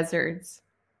fewer deserts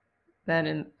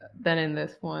than in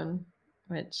this one,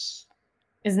 which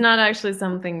is not actually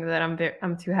something that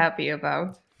I'm too happy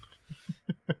about.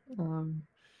 And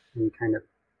kind of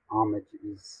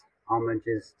homages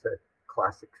to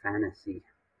classic fantasy,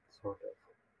 sort of.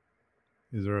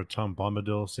 Is there a Tom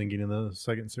Bombadil singing in the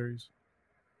second series?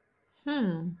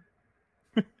 In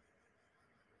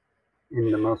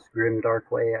the most grim,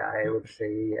 dark way, I would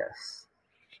say yes.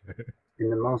 In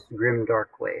the most grim,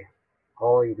 dark way.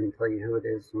 I'll even tell you who it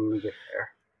is when we get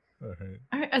there. Okay.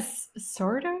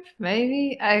 Sort of,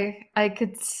 maybe. I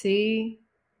could see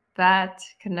that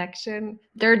connection.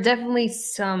 There are definitely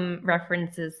some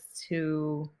references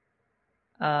to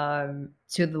the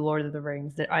Lord of the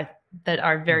Rings that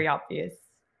are very obvious.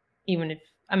 Even if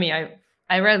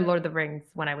I read Lord of the Rings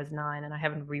when I was 9, and I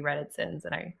haven't reread it since,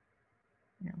 and I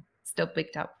still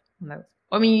picked up on those.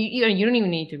 I mean, you don't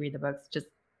even need to read the books. Just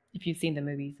if you've seen the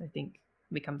movies, I think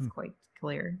it becomes quite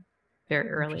clear very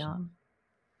early on.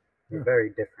 They're very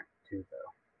different too,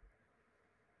 though.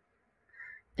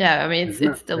 Yeah, I mean, it's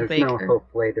still there's Baker. No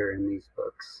hope later in these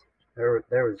books. There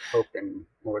was hope in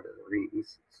Lord of the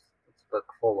Rings. It's a book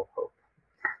full of hope.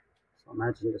 So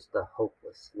imagine just a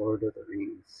hopeless Lord of the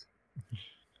Rings.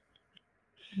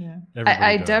 Yeah,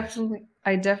 I definitely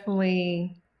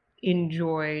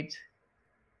enjoyed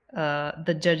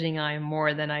the Judging Eye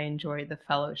more than I enjoyed the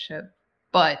Fellowship,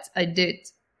 but I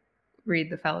did read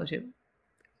the Fellowship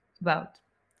about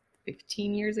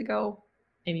 15 years ago,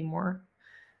 maybe more.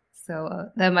 So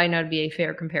that might not be a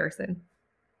fair comparison.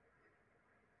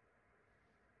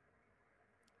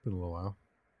 Been a little while.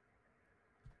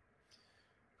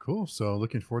 Cool. So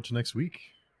looking forward to next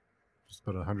week. Just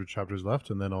about 100 chapters left,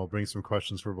 and then I'll bring some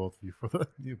questions for both of you for the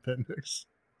new appendix.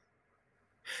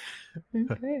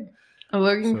 Okay. I'm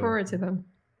looking forward to them.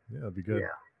 Yeah, that'd be good.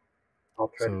 Yeah.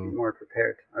 I'll try to be more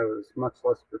prepared. I was much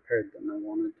less prepared than I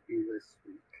wanted to be this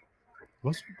week.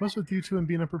 What's with you two and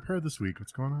being unprepared this week?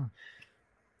 What's going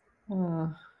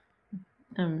on?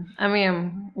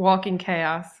 I'm walking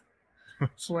chaos.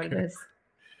 That's what it is.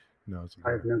 No, it's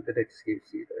I have no good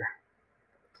excuse either.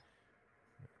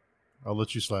 I'll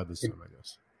let you slide this time, I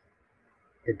guess.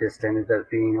 It just ended up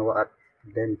being a lot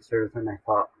denser than I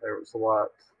thought. There was a lot.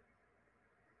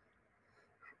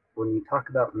 When you talk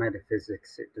about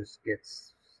metaphysics, it just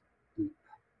gets deep.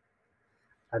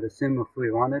 I'd assume if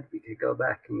we wanted, we could go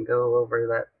back and go over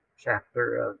that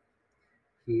chapter of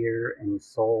fear and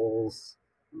souls,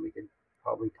 and we could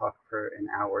probably talk for an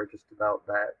hour just about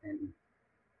that in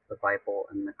the Bible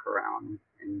and the Quran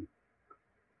and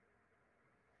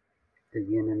the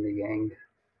yin and the yang,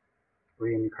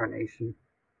 reincarnation.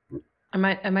 I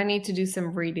might need to do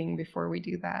some reading before we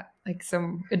do that, like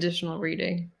some additional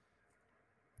reading.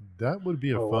 That would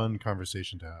be a fun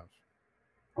conversation to have.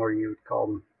 Or you would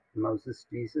call Moses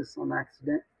Jesus on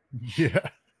accident. Yeah.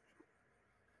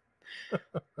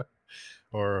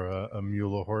 Or a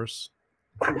mule or horse.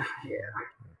 Yeah.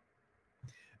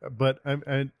 But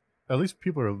I at least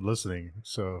people are listening,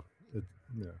 so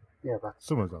yeah, that's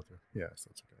someone's out there. Yes,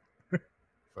 that's okay.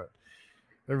 But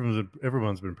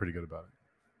everyone's been pretty good about it.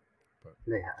 But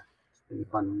they have. It's been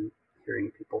fun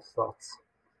hearing people's thoughts.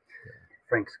 Yeah.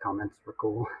 Frank's comments were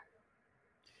cool.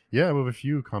 Yeah, we have a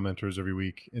few commenters every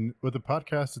week. And with the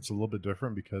podcast, it's a little bit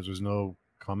different because there's no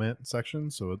comment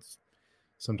section. So it's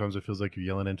sometimes it feels like you're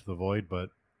yelling into the void. But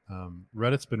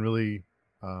Reddit's been really,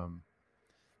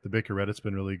 the Baker Reddit's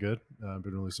been really good,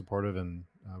 been really supportive. And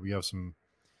we have some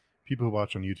people who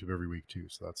watch on YouTube every week too.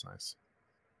 So that's nice.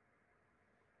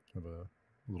 We have a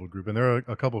little group. And there are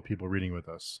a couple of people reading with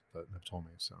us that have told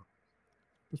me. So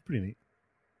it's pretty neat.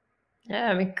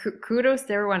 Yeah, I mean, kudos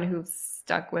to everyone who's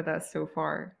stuck with us so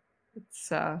far.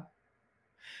 It's,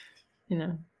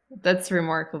 that's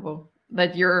remarkable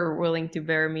that you're willing to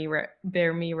bear me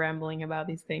rambling about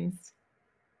these things.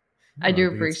 No, I do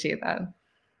appreciate that. I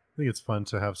think it's fun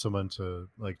to have someone to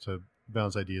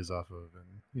bounce ideas off of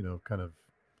and, kind of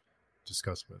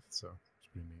discuss with. So it's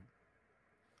pretty neat.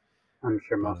 I'm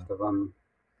sure most of them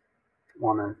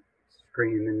want to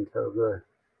scream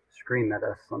at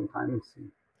us sometimes.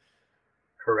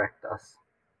 Correct us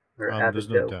or add a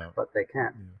joke, no, but they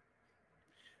can't. Yeah.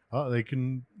 Oh, they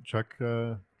can check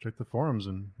the forums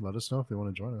and let us know if they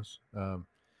want to join us.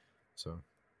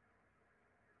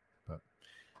 But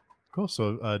cool.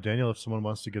 So Daniel, if someone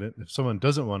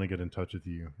doesn't want to get in touch with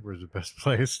you, where's the best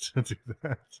place to do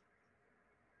that?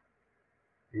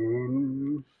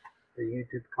 In the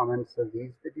YouTube comments of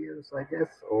these videos, I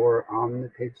guess, or on the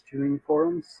Page Chewing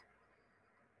forums,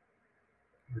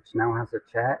 which now has a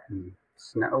chat and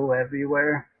snow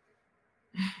everywhere.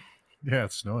 Yeah,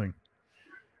 it's snowing.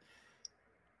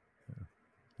 Yeah.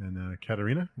 And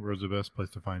Katarina, where's the best place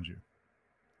to find you?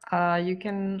 You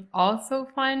can also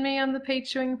find me on the Page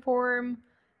Chewing forum,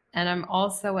 and I'm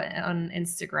also on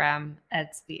Instagram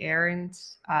at The Errand.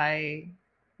 I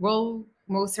will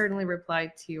most certainly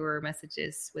reply to your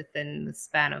messages within the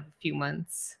span of a few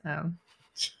months.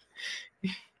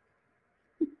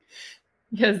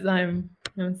 Because I'm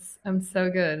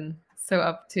so good, so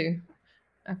up to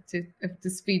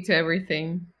speed to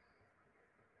everything.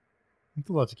 It's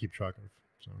a lot to keep track of.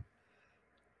 So,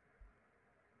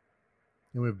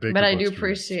 and we have but I do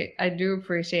appreciate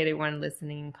everyone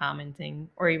listening and commenting,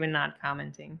 or even not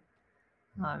commenting.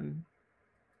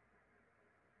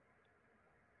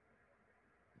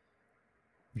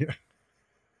 Yeah.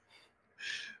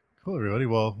 Cool, everybody.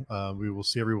 Well, we will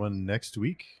see everyone next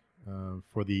week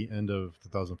for the end of the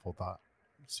Thousandfold Thought.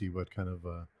 See what kind of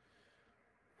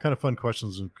fun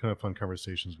questions and kind of fun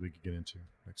conversations we could get into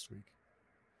next week.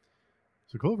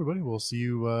 So cool, everybody. We'll see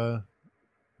you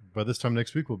by this time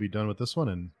next week. We'll be done with this one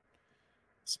and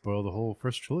spoil the whole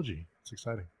first trilogy. It's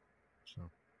exciting. So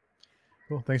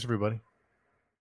cool. Thanks, everybody.